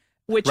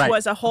 which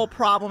was a whole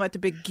problem at the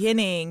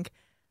beginning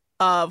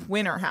of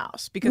Winter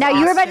House. Because now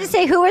you were about to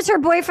say, who was her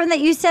boyfriend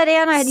that you said,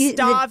 Anna?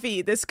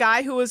 Stavi, this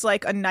guy who was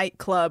like a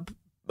nightclub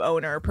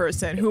owner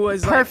person who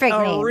was perfect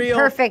like name. real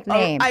Perfect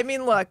name. I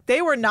mean, look,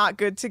 they were not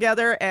good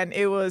together, and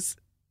it was.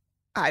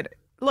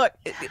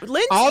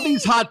 Lindsay. All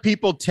these hot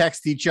people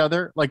text each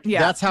other.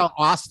 That's how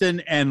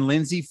Austin and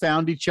Lindsay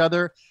found each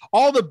other.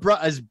 All the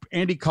as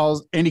Andy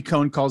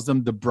Cohen calls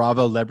them, the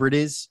Bravo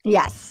celebrities.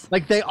 Yes.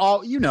 Like they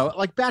all,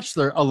 like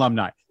Bachelor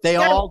alumni. They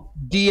all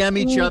DM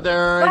each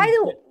other. By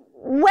the way,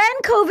 when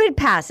COVID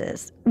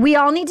passes, we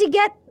all need to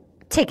get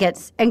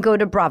tickets and go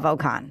to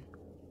BravoCon.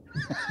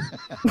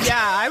 Yeah,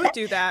 I would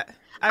do that.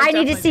 I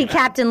need to see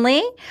Captain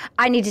Lee.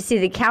 I need to see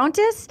the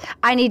Countess.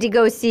 I need to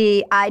go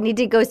see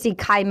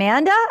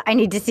Kymanda. I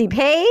need to see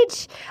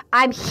Paige.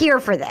 I'm here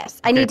for this.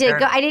 I need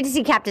to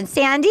see Captain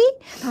Sandy.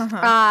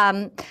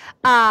 Okay.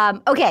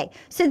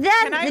 So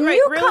then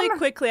really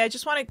quickly, I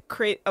just want to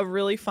create a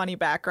really funny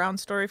background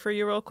story for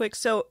you real quick.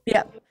 So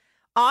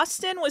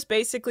Austin was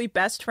basically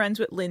best friends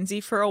with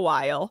Lindsay for a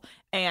while,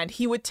 and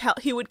he would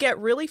get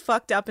really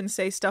fucked up and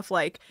say stuff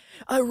like,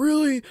 I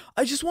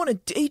just want to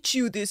date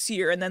you this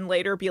year, and then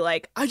later be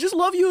like, I just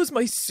love you as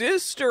my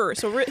sister.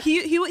 So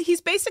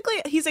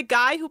he's a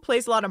guy who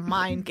plays a lot of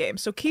mind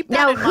games. So keep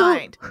that in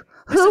mind.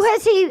 Who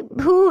has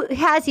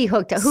he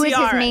hooked up? Who is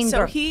his main girl?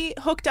 So he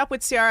hooked up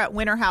with Ciara at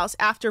Winter House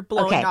after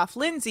blowing off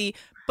Lindsay.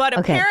 But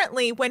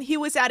apparently, when he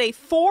was at a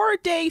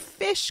 4-day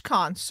Fish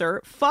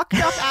concert, fucked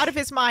up out of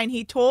his mind,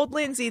 he told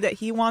Lindsay that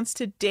he wants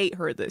to date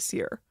her this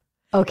year.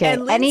 Okay.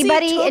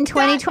 Anybody in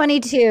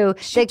 2022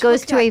 that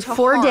goes to a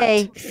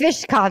 4-day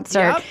Fish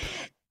concert,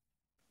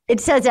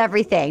 it says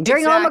everything.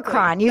 During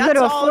Omicron, you go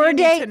to a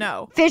 4-day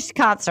Fish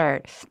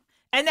concert.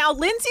 And now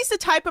Lindsay's the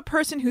type of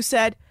person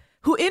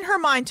who in her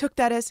mind took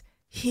that as,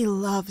 he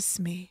loves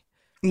me.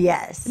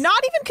 Yes.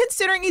 Not even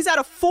considering he's at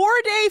a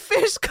 4-day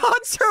Fish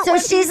concert. So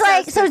she's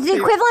like, so the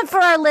equivalent for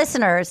our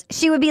listeners,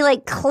 she would be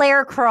like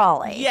Claire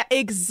Crawley. Yeah,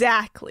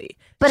 exactly.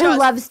 But who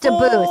loves to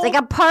booze. Like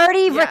a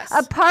party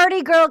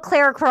girl,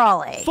 Claire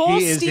Crawley. Full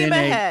steam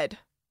ahead.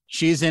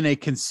 She's in a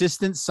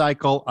consistent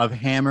cycle of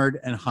hammered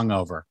and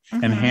hungover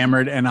and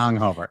hammered and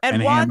hungover.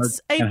 And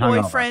wants a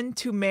boyfriend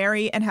to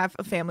marry and have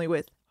a family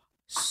with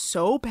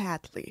so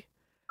badly.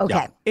 Okay.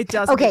 Yeah, it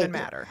doesn't even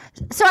matter.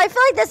 So I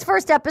feel like this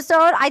first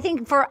episode, I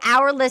think for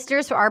our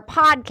listeners, for our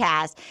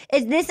podcast,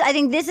 I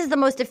think this is the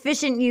most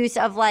efficient use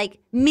of like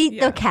meet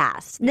the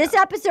cast. This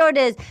episode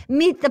is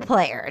meet the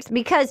players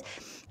because,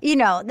 you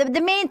know,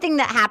 the main thing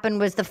that happened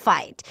was the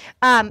fight.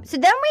 So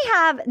then we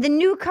have the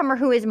newcomer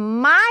who is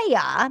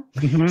Maya.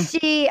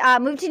 She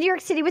moved to New York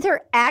City with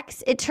her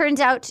ex. It turns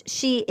out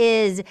she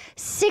is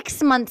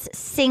 6 months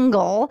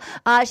single.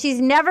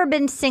 She's never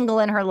been single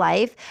in her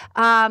life.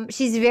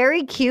 She's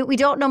very cute. We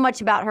don't know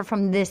much about her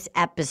from this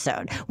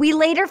episode. We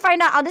later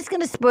find out, I'm just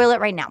going to spoil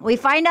it right now. We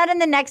find out in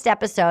the next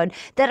episode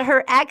that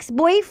her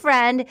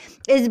ex-boyfriend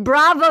is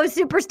Bravo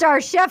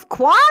superstar Chef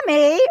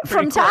Kwame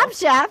from Top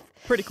Chef.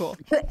 Pretty cool.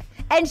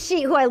 And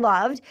who I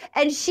loved,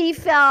 and she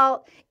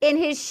felt in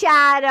his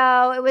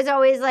shadow. It was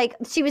always like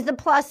she was the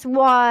plus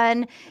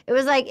one. It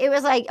was like,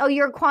 oh,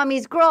 you're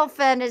Kwame's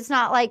girlfriend. It's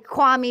not like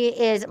Kwame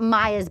is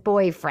Maya's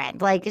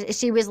boyfriend. Like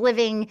she was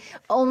living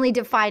only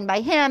defined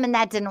by him, and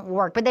that didn't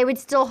work. But they would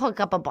still hook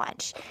up a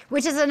bunch,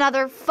 which is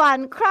another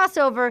fun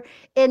crossover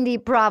in the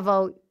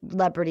Bravo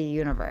celebrity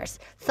universe.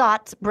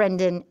 Thoughts,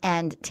 Brendan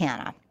and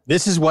Tana?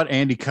 This is what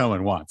Andy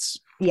Cohen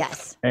wants.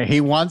 Yes.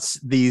 He wants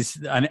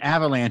an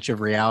avalanche of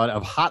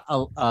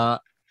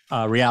hot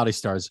reality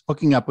stars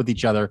hooking up with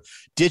each other,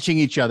 ditching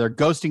each other,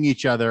 ghosting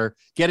each other,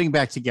 getting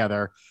back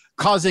together,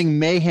 causing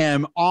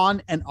mayhem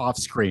on and off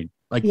screen.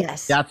 Like,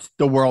 yes, that's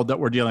the world that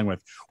we're dealing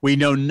with. We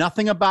know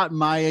nothing about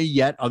Maya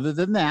yet other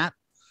than that.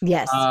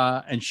 Yes.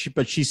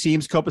 But she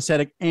seems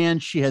copacetic,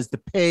 and she has the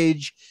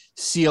Paige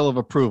seal of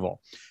approval.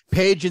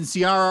 Paige and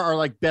Ciara are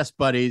like best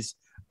buddies.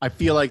 I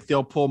feel like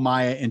they'll pull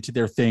Maya into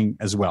their thing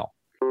as well.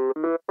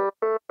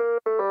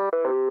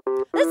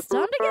 It's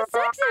time to get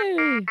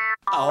sexy.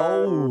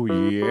 Oh,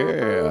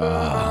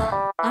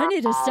 yeah. I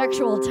need a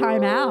sexual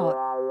timeout.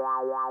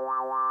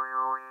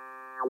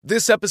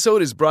 This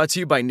episode is brought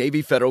to you by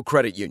Navy Federal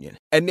Credit Union.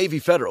 At Navy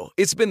Federal,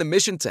 it's been the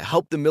mission to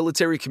help the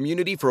military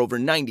community for over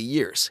 90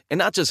 years. And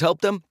not just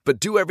help them, but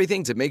do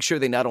everything to make sure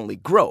they not only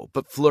grow,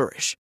 but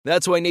flourish.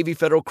 That's why Navy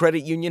Federal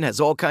Credit Union has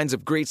all kinds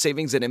of great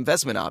savings and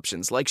investment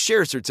options like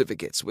share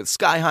certificates with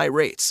sky-high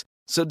rates.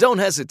 So don't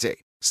hesitate.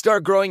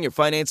 Start growing your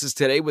finances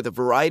today with a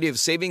variety of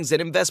savings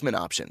and investment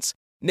options.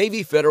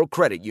 Navy Federal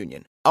Credit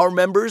Union. Our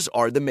members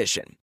are the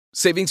mission.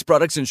 Savings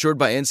products insured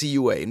by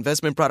NCUA.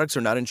 Investment products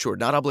are not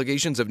insured, not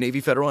obligations of Navy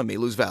Federal and may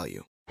lose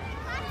value.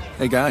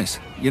 Hey guys,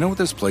 you know what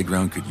this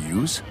playground could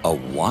use? A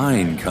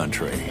wine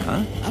country,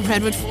 huh? A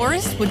redwood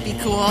forest would be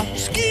cool.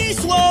 Ski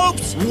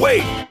slopes!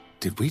 Wait!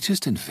 Did we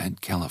just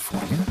invent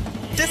California?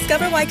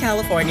 Discover why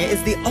California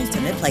is the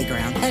ultimate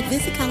playground at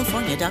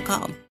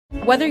visitcalifornia.com.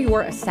 Whether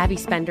you're a savvy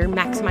spender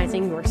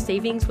maximizing your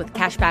savings with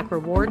cashback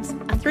rewards,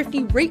 a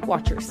thrifty rate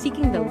watcher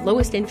seeking the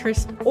lowest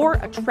interest, or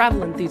a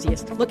travel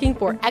enthusiast looking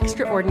for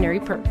extraordinary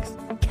perks,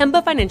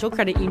 Kemba Financial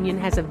Credit Union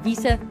has a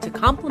visa to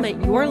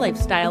complement your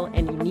lifestyle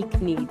and unique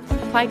needs.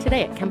 Apply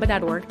today at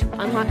Kemba.org to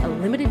unlock a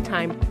limited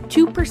time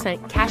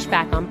 2% cash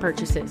back on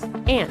purchases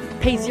and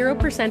pay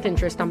 0%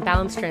 interest on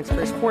balance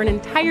transfers for an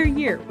entire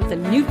year with a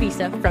new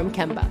visa from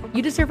Kemba.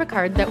 You deserve a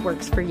card that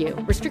works for you.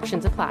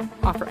 Restrictions apply.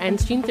 Offer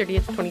ends June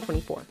 30th,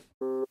 2024.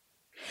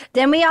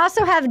 Then we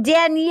also have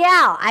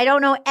Danielle. I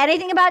don't know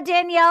anything about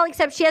Danielle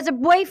except she has a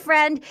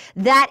boyfriend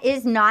that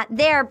is not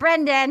there.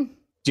 Brendan.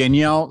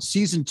 Danielle,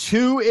 season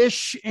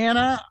 2-ish,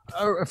 Anna,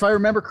 if I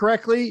remember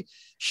correctly,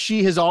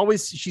 she's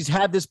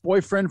had this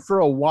boyfriend for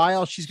a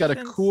while. She's got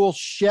a cool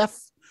chef,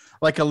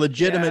 like a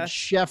legitimate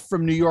chef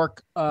from New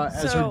York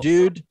as her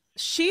dude.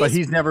 But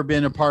he's never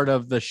been a part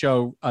of the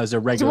show as a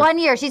regular. It's 1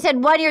 year. She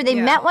said 1 year. They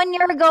met 1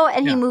 year ago,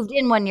 and he moved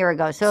in 1 year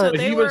ago. So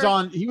he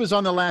was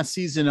on the last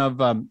season of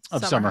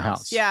Summer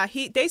House. Yeah,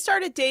 they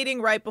started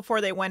dating right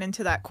before they went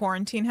into that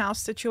quarantine house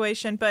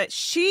situation. But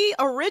she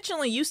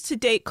originally used to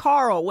date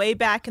Carl way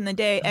back in the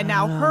day, and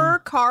now her,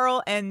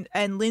 Carl, and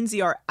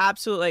Lindsay are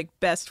absolute like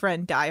best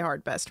friend,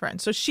 diehard best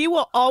friends. So she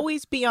will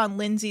always be on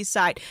Lindsay's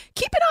side.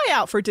 Keep an eye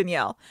out for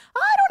Danielle.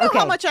 I don't know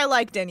how much I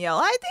like Danielle.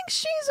 I think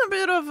she's a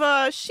bit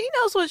of she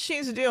knows what she's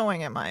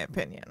doing, in my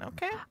opinion.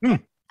 Okay.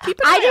 Keep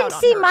an eye I didn't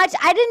out see on her. much.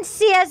 I didn't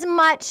see as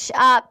much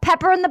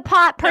pepper in the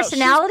pot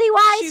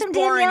personality-wise she's from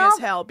boring Danielle. as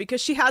hell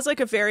because she has like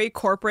a very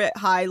corporate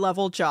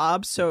high-level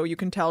job, so you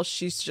can tell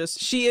she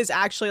is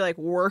actually like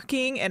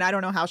working, and I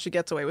don't know how she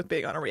gets away with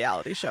being on a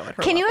reality show at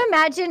her Can level. you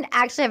imagine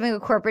actually having a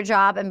corporate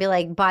job and be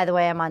like, by the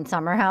way, I'm on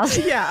Summer House?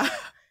 Yeah.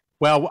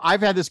 Well,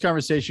 I've had this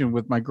conversation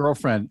with my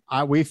girlfriend.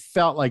 We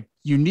felt like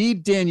you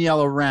need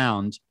Danielle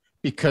around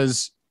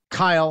because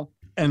Kyle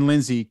and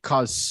Lindsay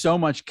cause so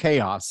much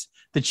chaos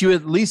that you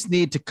at least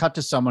need to cut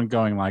to someone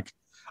going like,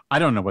 I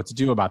don't know what to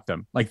do about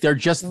them. Like they're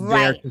just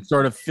there to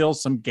sort of fill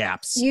some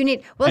gaps. You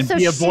need and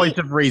be a voice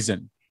of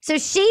reason. So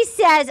she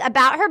says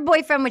about her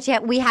boyfriend, which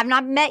we have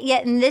not met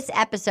yet in this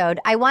episode,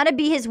 I want to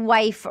be his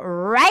wife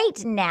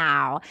right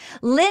now.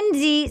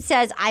 Lindsay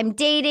says, I'm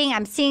dating.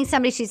 I'm seeing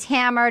somebody. She's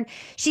hammered.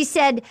 She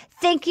said,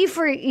 thank you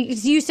for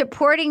you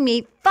supporting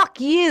me. Fuck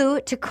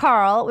you to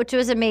Carl, which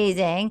was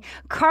amazing.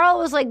 Carl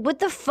was like, what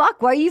the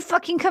fuck? Why are you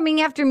fucking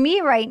coming after me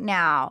right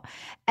now?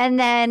 And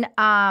then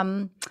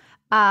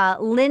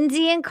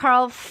Lindsay and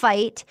Carl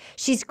fight.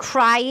 She's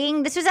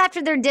crying. This was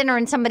after their dinner,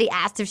 and somebody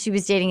asked if she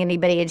was dating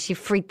anybody, and she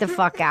freaked the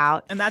fuck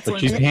out. And that's But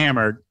she's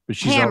hammered. But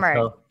she's hammered.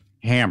 also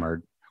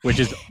hammered, which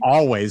is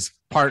always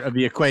part of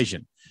the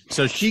equation.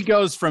 So she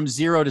goes from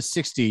 0 to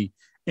 60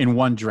 in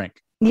one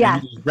drink. Yeah.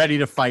 And she's ready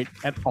to fight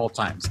at all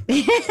times.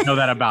 Know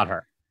that about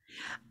her.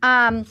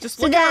 Just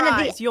look at her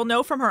eyes. You'll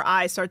know from her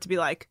eyes start to be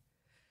like,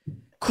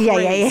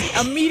 crazy.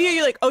 Yeah. Immediately,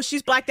 you're like, oh,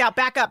 she's blacked out.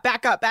 Back up.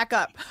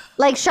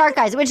 Like shark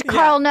eyes, which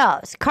Carl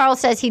knows. Carl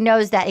says he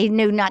knows that. He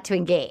knew not to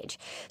engage.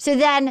 So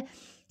then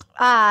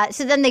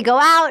they go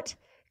out.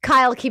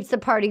 Kyle keeps the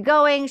party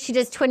going. She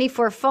does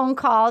 24 phone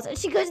calls, and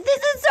she goes,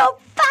 "This is so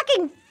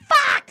fucking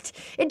fucked.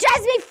 It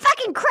drives me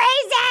fucking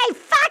crazy.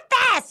 Fuck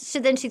this." So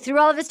then she threw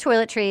all of his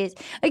toiletries.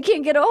 "I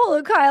can't get a hold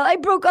of Kyle. I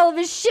broke all of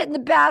his shit in the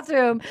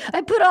bathroom.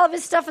 I put all of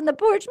his stuff on the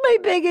porch. My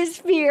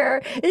biggest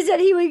fear is that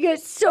he would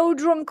get so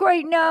drunk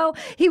right now,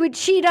 he would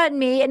cheat on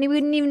me, and he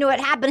wouldn't even know what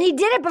happened. He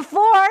did it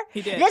before.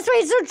 He did. That's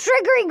why it's so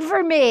triggering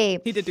for me.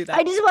 He did do that.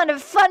 I just want a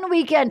fun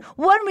weekend.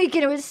 One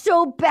weekend, it was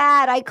so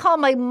bad. I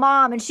called my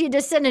mom, and she had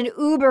to send an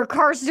Uber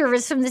car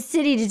service from the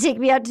city to take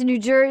me out to New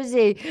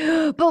Jersey.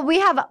 But we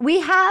have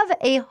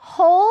a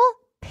whole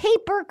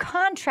paper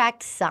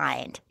contract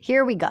signed.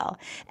 Here we go.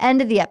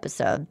 End of the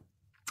episode.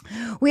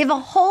 We have a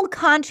whole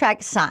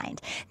contract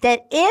signed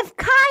that if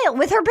Kyle,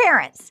 with her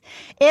parents,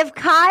 if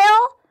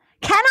Kyle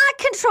cannot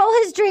control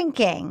his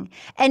drinking,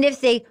 and if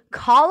they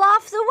call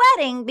off the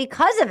wedding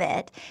because of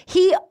it,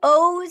 he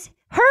owes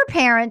her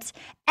parents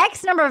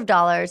X number of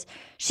dollars.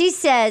 She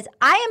says,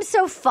 "I am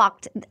so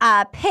fucked."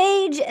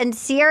 Paige and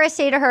Sierra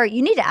say to her,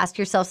 "You need to ask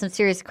yourself some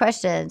serious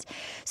questions."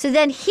 So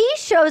then he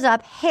shows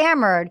up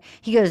hammered.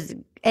 He goes,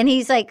 and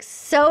he's like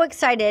so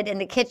excited in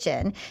the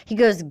kitchen. He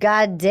goes,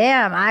 "God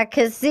damn, I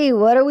can see.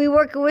 What are we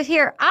working with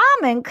here?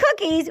 Almond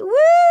cookies.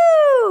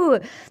 Woo!"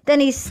 Then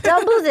he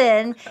stumbles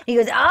in. He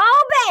goes,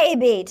 "Oh,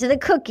 baby," to the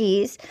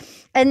cookies.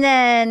 And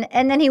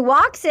then he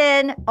walks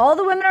in. All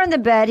the women are in the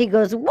bed. He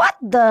goes, "What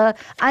the?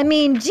 I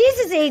mean,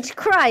 Jesus H.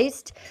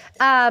 Christ."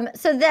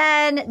 So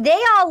then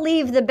they all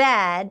leave the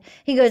bed.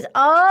 He goes,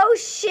 "Oh,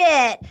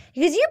 shit."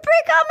 He goes, "You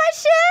break all my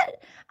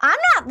shit? I'm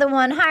not the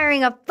one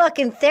hiring a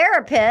fucking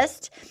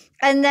therapist."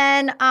 And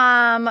then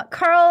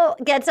Carl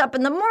gets up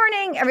in the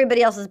morning.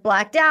 Everybody else is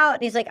blacked out.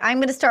 And he's like, "I'm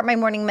going to start my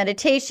morning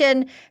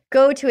meditation,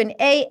 go to an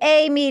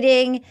AA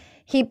meeting."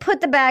 He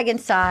put the bag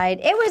inside.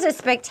 It was a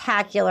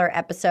spectacular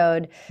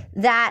episode.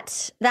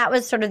 That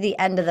was sort of the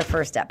end of the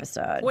first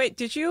episode. Wait,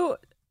 did you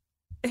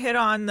hit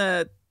on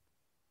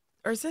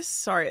or is this,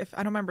 sorry, if I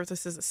don't remember if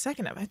this is the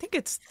second episode. I think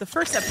it's the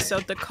first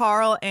episode, the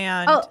Carl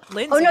and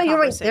Lindsay no, you're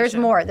right. There's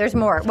more.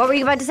 What were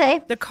you about to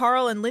say? The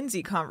Carl and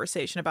Lindsay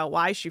conversation about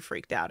why she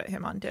freaked out at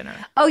him on dinner.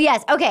 Oh,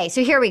 yes. Okay,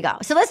 so here we go.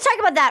 So let's talk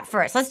about that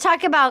first. Let's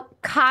talk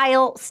about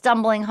Kyle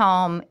stumbling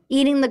home,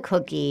 eating the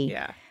cookie,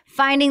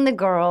 finding the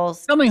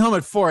girls. Stumbling home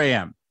at 4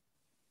 a.m.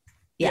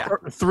 Yeah.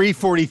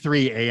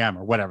 3:43 a.m.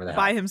 or whatever the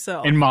hell. By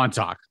himself. In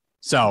Montauk.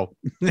 So.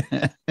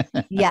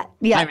 Yeah.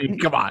 I mean,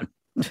 come on.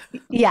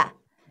 Yeah.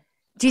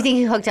 Do you think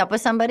he hooked up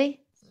with somebody?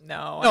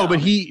 No, but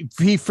he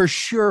for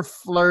sure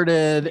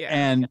flirted,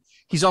 and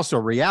he's also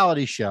a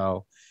reality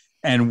show.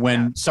 And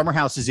when Summer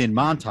House is in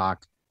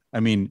Montauk, I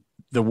mean,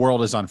 the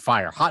world is on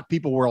fire. Hot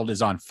people world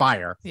is on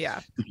fire. Yeah.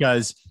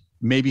 Because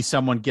maybe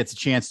someone gets a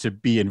chance to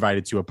be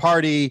invited to a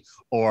party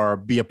or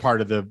be a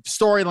part of the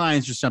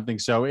storylines or something.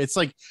 So it's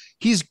like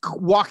he's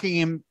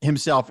walking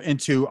himself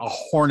into a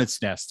hornet's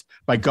nest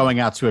by going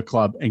out to a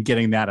club and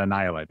getting that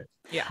annihilated.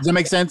 Yeah. Does that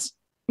make sense?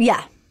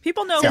 Yeah.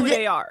 People know who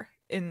they are.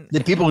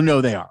 The people who know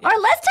they are. All right,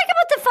 let's talk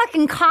about the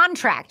fucking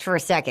contract for a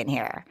second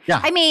here. Yeah.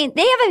 I mean,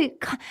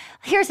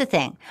 here's the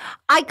thing.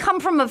 I come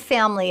from a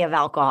family of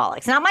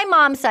alcoholics. Not my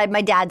mom's side,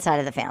 my dad's side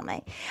of the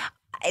family.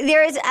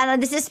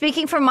 And this is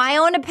speaking from my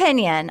own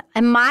opinion.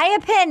 In my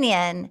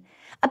opinion,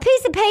 a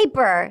piece of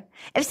paper,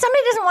 if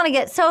somebody doesn't want to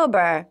get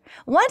sober,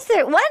 once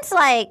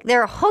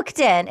they're hooked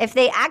in, if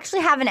they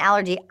actually have an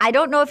allergy, I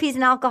don't know if he's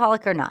an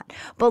alcoholic or not,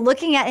 but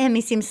looking at him,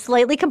 he seems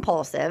slightly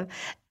compulsive.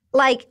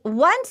 Like,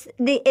 once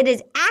it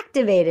is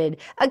activated,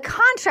 a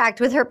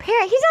contract with her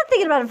parent, he's not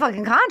thinking about a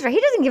fucking contract.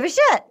 He doesn't give a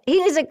shit. He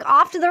is like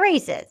off to the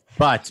races.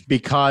 But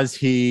because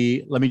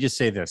let me just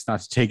say this,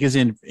 not to take his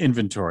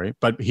inventory,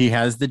 but he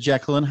has the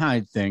Jekyll and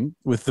Hyde thing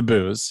with the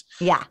booze.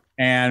 Yeah.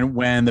 And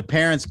when the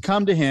parents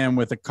come to him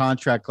with a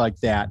contract like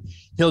that,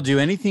 he'll do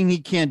anything he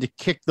can to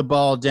kick the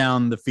ball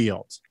down the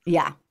field.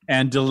 Yeah.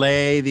 And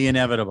delay the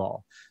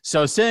inevitable.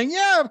 So saying,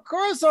 yeah, of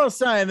course I'll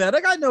sign that.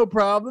 I got no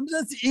problems.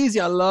 That's easy.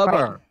 I love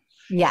her.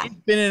 Yeah. He's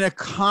been in a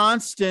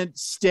constant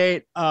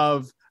state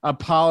of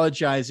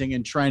apologizing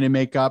and trying to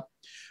make up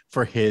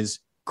for his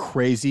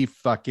crazy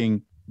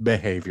fucking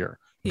behavior.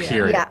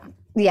 Period.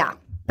 Yeah.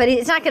 But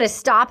it's not going to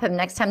stop him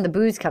next time the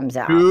booze comes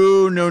out.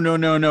 Ooh, no.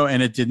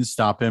 And it didn't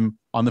stop him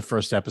on the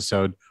first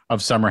episode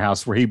of Summer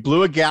House, where he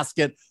blew a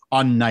gasket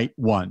on night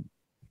 1.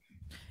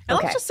 And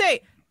let's just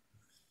say,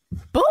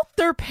 both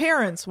their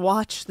parents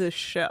watch this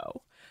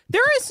show.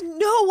 There is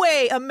no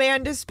way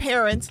Amanda's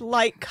parents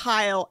like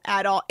Kyle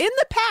at all. In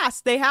the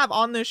past, they have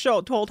on this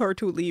show told her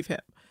to leave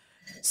him.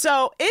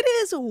 So it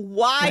is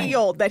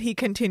wild that he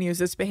continues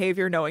this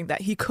behavior knowing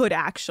that he could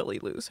actually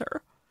lose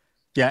her.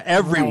 Yeah,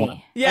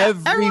 everyone. Yeah,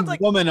 every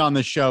woman on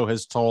the show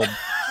has told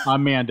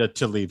Amanda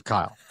to leave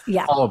Kyle.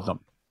 Yeah. All of them.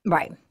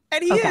 Right.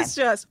 And he is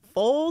just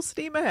full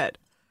steam ahead.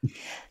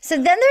 So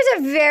then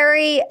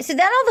so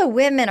then all the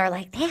women are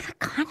like, they have a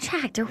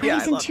contract. They're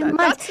wedding's in 2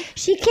 months.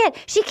 She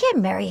can't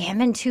marry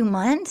him in 2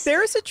 months.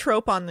 There is a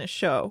trope on this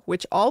show,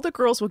 which all the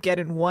girls will get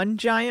in one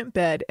giant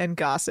bed and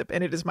gossip,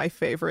 and it is my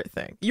favorite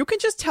thing. You can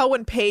just tell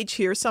when Paige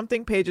hears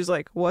something. Paige is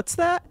like, what's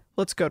that?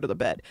 Let's go to the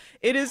bed.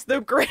 It is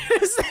the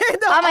greatest thing.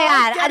 Oh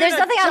my God. There's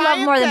nothing I love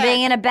more than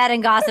being in a bed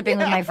and gossiping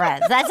with my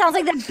friends. That sounds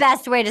like the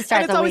best way to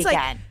start the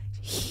weekend.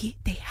 Like,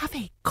 they have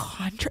a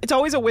contract. It's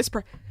always a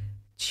whisper.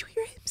 Did you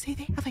hear him say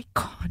they have a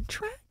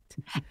contract?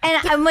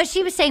 And what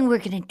she was saying, we're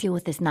going to deal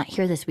with this not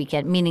here this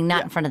weekend, meaning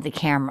not in front of the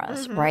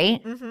cameras,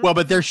 right? Mm-hmm. Well,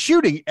 but they're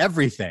shooting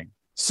everything.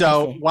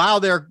 So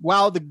while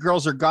the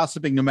girls are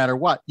gossiping, no matter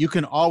what, you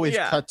can always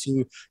cut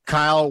to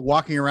Kyle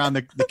walking around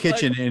the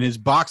kitchen in his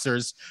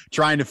boxers,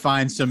 trying to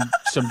find some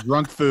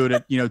drunk food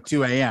at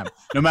 2 a.m.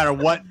 No matter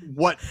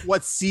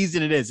what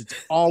season it is, it's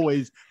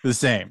always the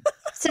same.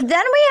 So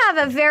then we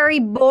have a very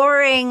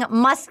boring,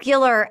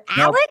 muscular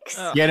Alex.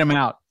 Get him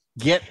out.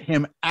 Get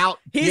him out.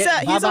 He's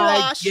a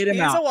wash. Get him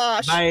he's out. a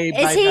wash.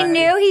 Is he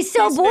new? He's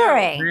so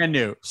boring. Brand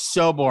new.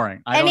 So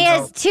boring. And he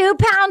has 2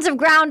 pounds of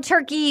ground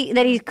turkey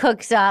that he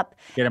cooks up.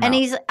 Get him and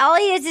out. all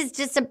he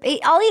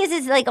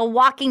is like a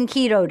walking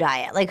keto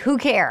diet. Like, who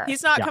cares?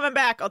 He's not coming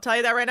back. I'll tell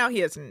you that right now.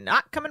 He is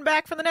not coming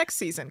back for the next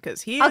season because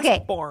he is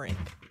boring.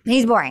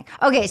 He's boring.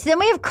 Okay, so then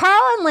we have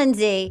Carl and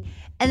Lindsay.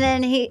 And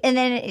then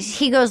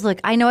he goes, look,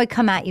 I know I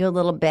come at you a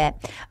little bit.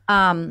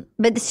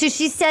 But so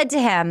she said to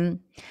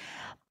him,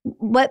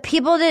 what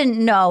people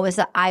didn't know was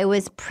that I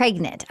was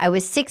pregnant. I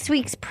was 6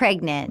 weeks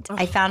pregnant.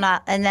 I found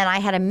out, and then I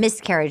had a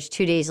miscarriage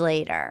 2 days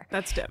later.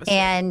 That's devastating.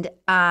 And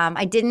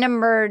I didn't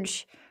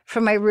emerge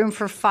from my room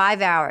for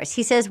 5 hours.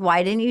 He says,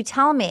 why didn't you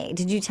tell me?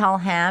 Did you tell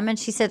him? And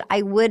she said,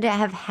 I would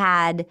have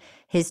had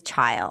his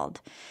child.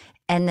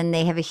 And then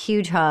they have a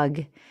huge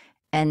hug.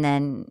 And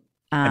then...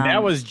 and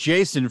that was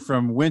Jason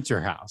from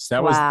Winter House.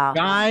 That was the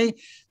guy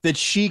that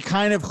she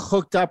kind of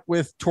hooked up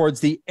with towards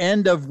the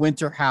end of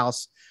Winter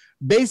House.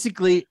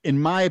 Basically, in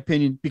my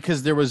opinion,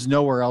 because there was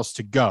nowhere else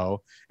to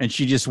go and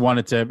she just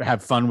wanted to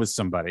have fun with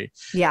somebody.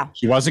 Yeah.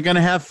 She wasn't going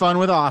to have fun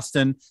with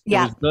Austin. There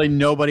Yeah. was really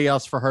nobody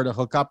else for her to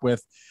hook up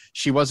with.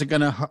 She wasn't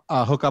going to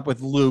hook up with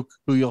Luke,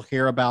 who you'll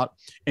hear about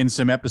in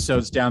some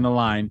episodes down the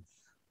line.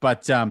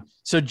 But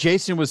so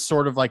Jason was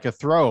sort of like a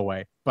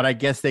throwaway, but I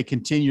guess they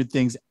continued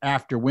things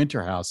after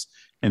Winter House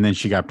and then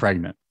she got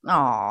pregnant.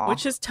 Aww.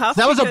 Which is tough.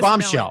 That was a because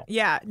bombshell.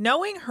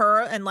 knowing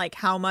her and like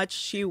how much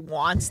she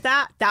wants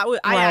that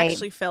I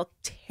actually felt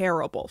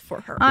terrible for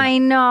her. I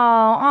know.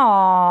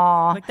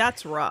 Aww. Like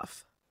that's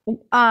rough.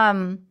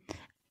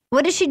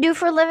 What does she do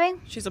for a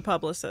living? She's a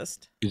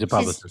publicist. She's a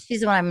publicist. She's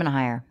the one I'm going to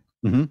hire.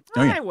 Mm-hmm.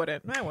 Oh, yeah. I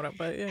wouldn't,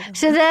 but yeah.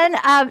 So then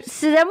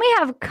we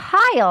have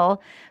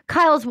Kyle.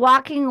 Kyle's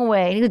walking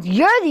away. He goes,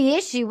 "You're the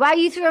issue. Why are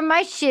you throwing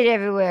my shit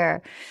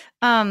everywhere?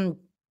 You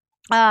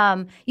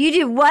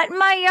do what in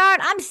my yard?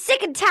 I'm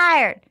sick and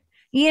tired.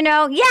 Yeah,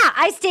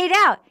 I stayed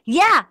out.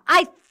 Yeah,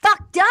 I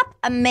fucked up,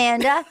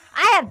 Amanda.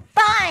 I had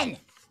fun."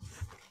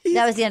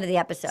 That was the end of the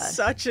episode.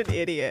 Such an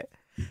idiot.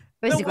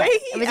 It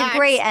was a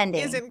great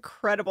ending. Is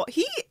incredible.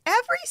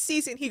 Every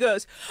season he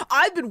goes,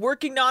 I've been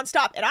working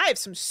nonstop and I have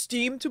some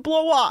steam to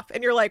blow off.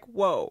 And you're like,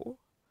 whoa.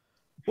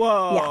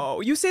 Yeah.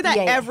 You say that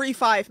every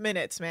 5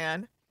 minutes,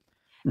 man.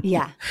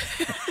 Yeah.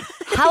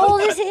 How old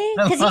is he?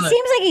 Because he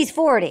seems like he's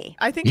 40.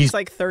 I think he's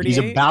like 38.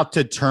 He's about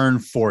to turn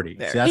 40.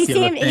 So that's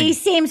he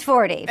seems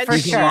 40 for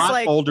he's sure. a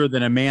lot older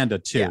than Amanda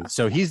too. Yeah.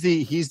 So he's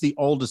the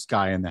oldest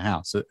guy in the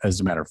house,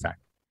 as a matter of fact.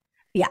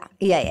 Yeah.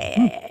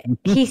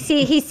 He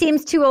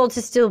seems too old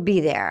to still be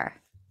there.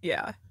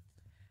 Yeah,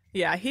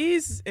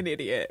 he's an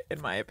idiot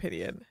in my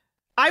opinion.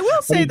 I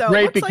will say though,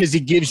 great because he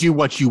gives you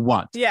what you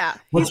want. Yeah,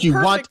 what you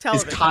want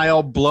is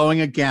Kyle blowing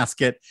a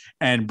gasket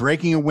and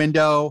breaking a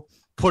window,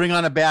 putting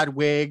on a bad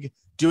wig,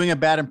 doing a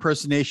bad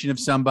impersonation of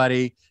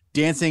somebody,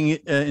 dancing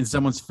in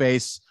someone's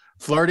face,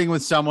 flirting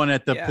with someone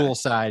at the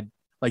poolside.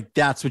 Like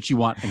that's what you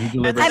want, and he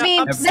delivers. I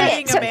mean,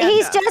 so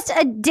he's just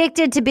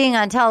addicted to being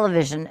on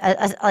television.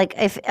 Like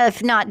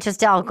if not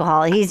just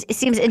alcohol, he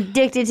seems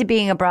addicted to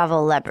being a Bravo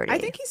celebrity. I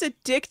think he's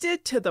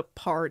addicted to the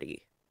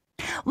party.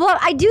 Well,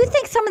 I do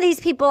think some of these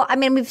people. I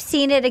mean, we've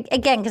seen it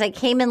again because I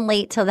came in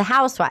late to The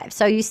Housewives,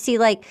 so you see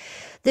like.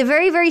 The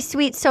very, very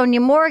sweet Sonia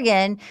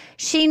Morgan,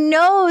 she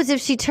knows if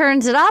she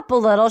turns it up a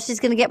little, she's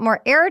going to get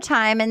more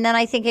airtime. And then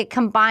I think it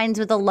combines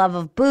with a love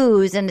of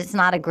booze, and it's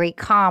not a great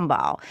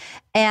combo.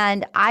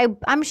 And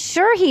I'm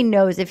sure he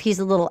knows if he's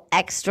a little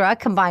extra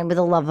combined with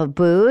a love of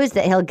booze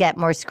that he'll get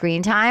more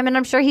screen time. And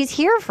I'm sure he's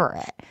here for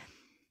it.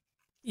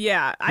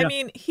 Yeah. I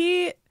mean,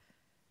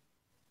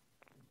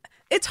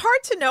 It's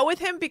hard to know with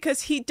him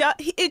because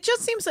it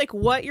just seems like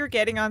what you're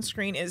getting on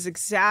screen is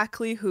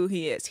exactly who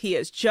he is. He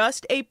is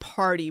just a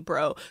party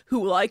bro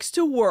who likes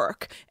to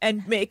work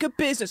and make a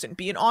business and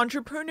be an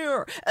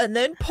entrepreneur and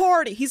then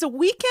party. He's a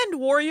weekend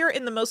warrior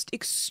in the most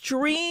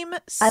extreme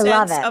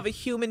sense of a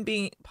human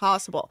being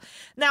possible.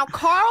 Now,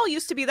 Carl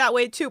used to be that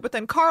way too, but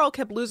then Carl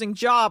kept losing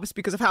jobs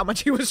because of how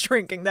much he was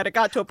drinking that it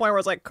got to a point where I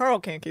was like,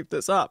 Carl can't keep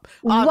this up.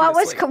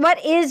 Obviously.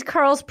 What is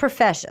Carl's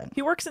profession?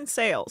 He works in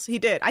sales. He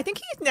did. I think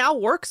he now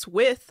works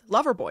with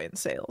Loverboy in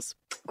sales.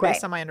 Great.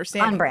 Based on my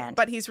understanding. On brand.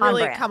 But he's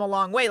really come a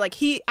long way. Like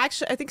he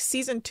actually, I think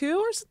season 2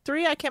 or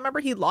 3, I can't remember,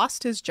 he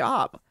lost his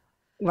job.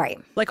 Right.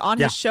 Like on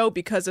his show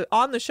because of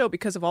all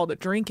the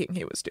drinking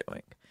he was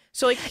doing.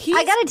 So like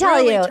I gotta tell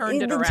really you,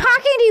 turned it around.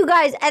 Talking to you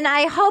guys, and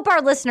I hope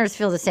our listeners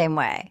feel the same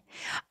way.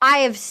 I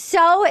have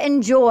so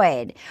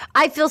enjoyed.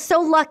 I feel so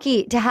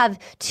lucky to have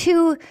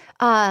two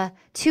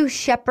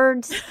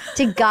shepherds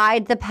to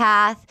guide the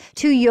path,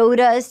 2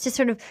 Yodas to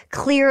sort of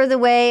clear the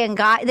way and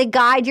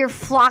guide your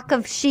flock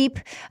of sheep.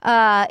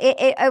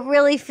 It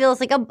really feels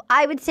like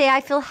I would say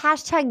I feel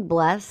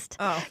 #blessed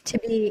to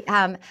be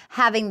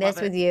having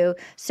this with you.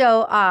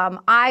 So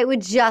I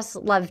would just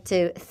love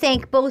to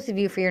thank both of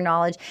you for your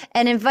knowledge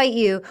and invite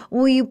you.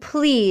 Will you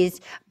please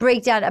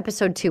break down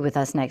episode 2 with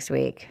us next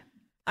week?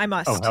 I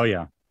must. Oh, hell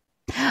yeah.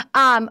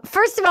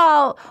 First of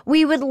all,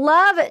 we would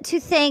love to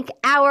thank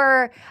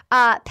our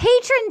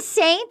patron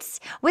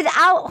saints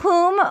without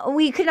whom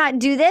we could not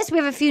do this. We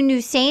have a few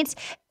new saints.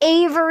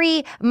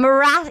 Avery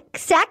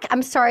Maraksek,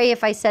 I'm sorry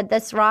if I said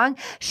this wrong,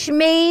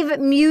 Shmave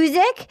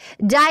Music,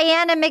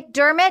 Diana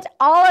McDermott,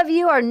 all of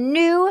you are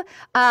new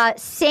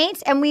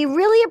saints, and we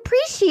really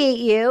appreciate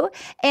you,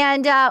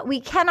 and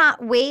we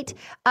cannot wait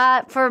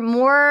for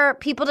more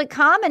people to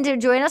come and to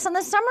join us on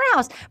the Summer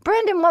House.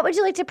 Brendan, what would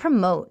you like to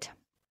promote?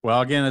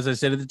 Well, again, as I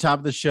said at the top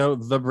of the show,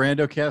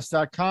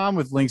 thebrandocast.com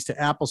with links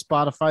to Apple,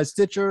 Spotify,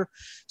 Stitcher.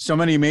 So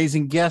many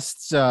amazing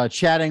guests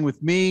chatting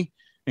with me,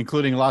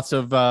 including lots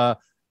of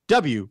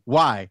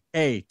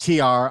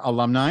WYATR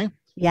alumni.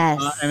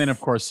 Yes. And then, of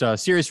course,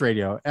 Sirius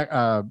Radio.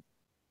 And,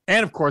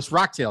 of course,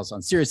 Rock Tales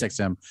on Sirius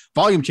XM,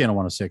 Volume Channel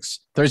 106,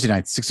 Thursday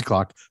night, 6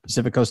 o'clock,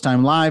 Pacific Coast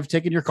Time, live,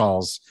 taking your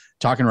calls,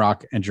 talking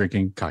rock, and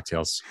drinking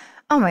cocktails.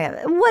 Oh, my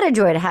God. What a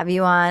joy to have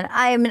you on.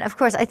 I mean, of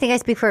course, I think I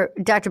speak for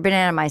Dr.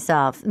 Banana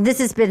myself. This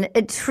has been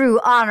a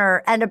true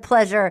honor and a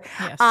pleasure.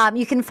 Yes.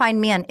 You can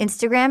find me on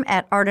Instagram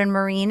at Arden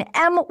Marine,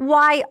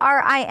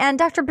 MYRIN.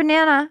 Dr.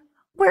 Banana,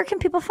 where can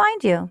people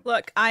find you?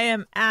 Look, I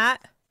am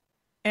at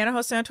Anna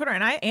Hostin on Twitter,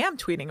 and I am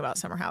tweeting about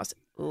Summer House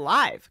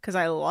live because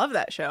I love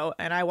that show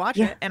and I watch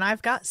it, and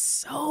I've got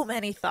so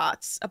many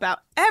thoughts about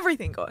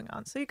everything going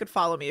on. So you could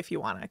follow me if you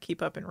want to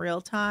keep up in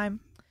real time.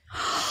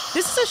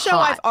 This is a show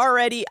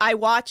I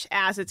watch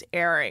as it's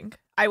airing.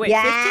 I wait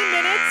 15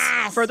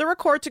 minutes for the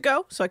record to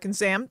go so I can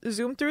zoom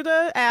through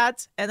the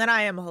ads, and then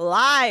I am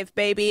live,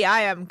 baby.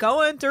 I am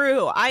going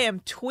through. I am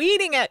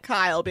tweeting at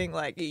Kyle being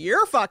like,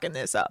 you're fucking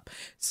this up.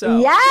 So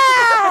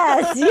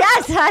yes,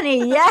 yes,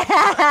 honey,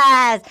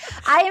 yes.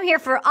 I am here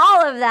for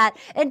all of that.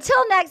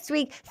 Until next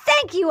week,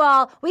 thank you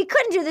all. We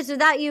couldn't do this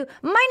without you.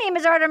 My name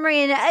is Arden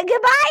Marine. Goodbye.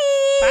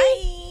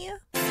 Bye.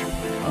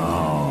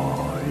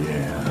 Oh,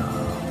 yeah.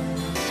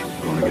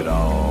 Gonna get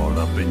all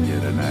up in you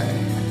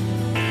tonight.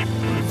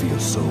 It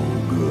feels so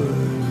good.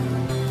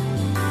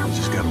 I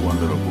just got one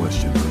little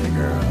question for you,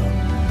 girl.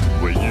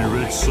 Will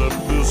you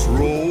accept this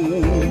rose?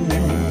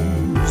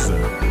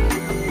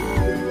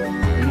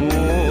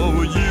 Oh,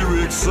 will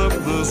you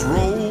accept this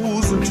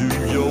rose into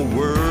your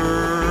world?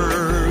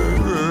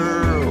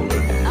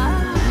 Oh,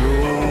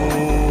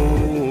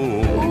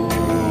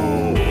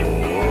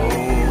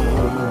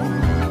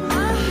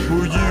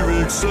 will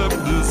you accept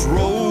this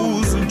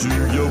rose into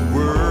your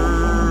world?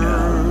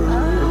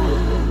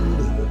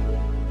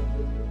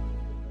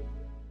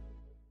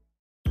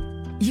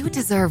 You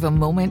deserve a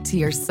moment to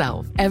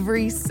yourself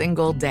every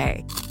single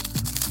day.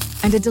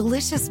 And a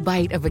delicious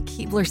bite of a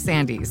Keebler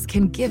Sandies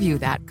can give you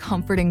that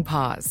comforting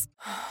pause.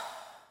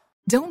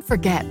 Don't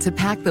forget to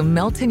pack the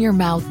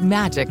melt-in-your-mouth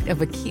magic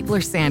of a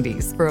Keebler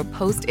Sandies for a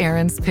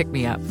post-errands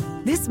pick-me-up.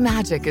 This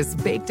magic is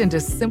baked into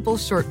simple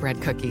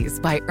shortbread cookies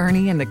by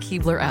Ernie and the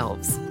Keebler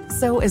Elves.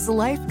 So as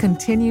life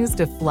continues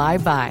to fly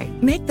by,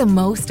 make the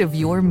most of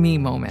your me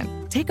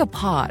moment. Take a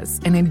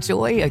pause and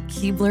enjoy a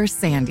Keebler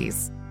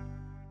Sandies.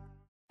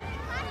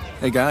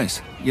 Hey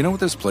guys, you know what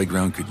this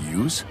playground could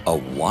use? A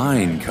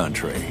wine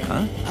country,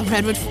 huh? A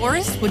redwood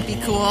forest would be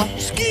cool.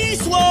 Ski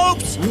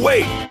slopes!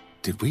 Wait!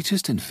 Did we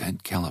just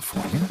invent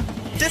California?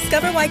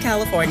 Discover why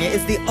California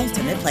is the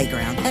ultimate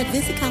playground at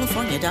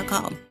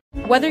visitcalifornia.com.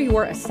 Whether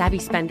you're a savvy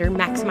spender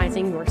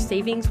maximizing your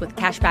savings with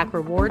cashback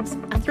rewards,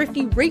 a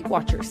thrifty rate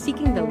watcher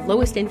seeking the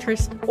lowest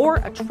interest, or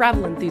a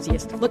travel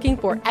enthusiast looking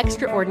for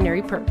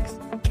extraordinary perks,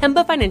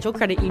 Kemba Financial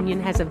Credit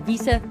Union has a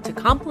visa to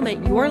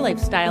complement your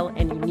lifestyle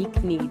and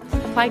unique needs.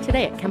 Apply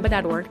today at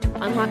Kemba.org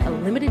to unlock a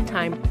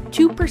limited-time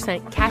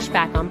 2% cash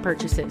back on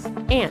purchases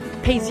and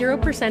pay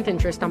 0%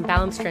 interest on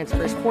balance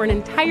transfers for an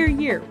entire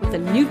year with a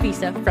new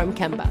visa from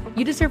Kemba.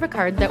 You deserve a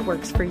card that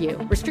works for you.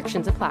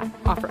 Restrictions apply.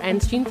 Offer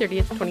ends June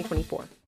 30th, 2024.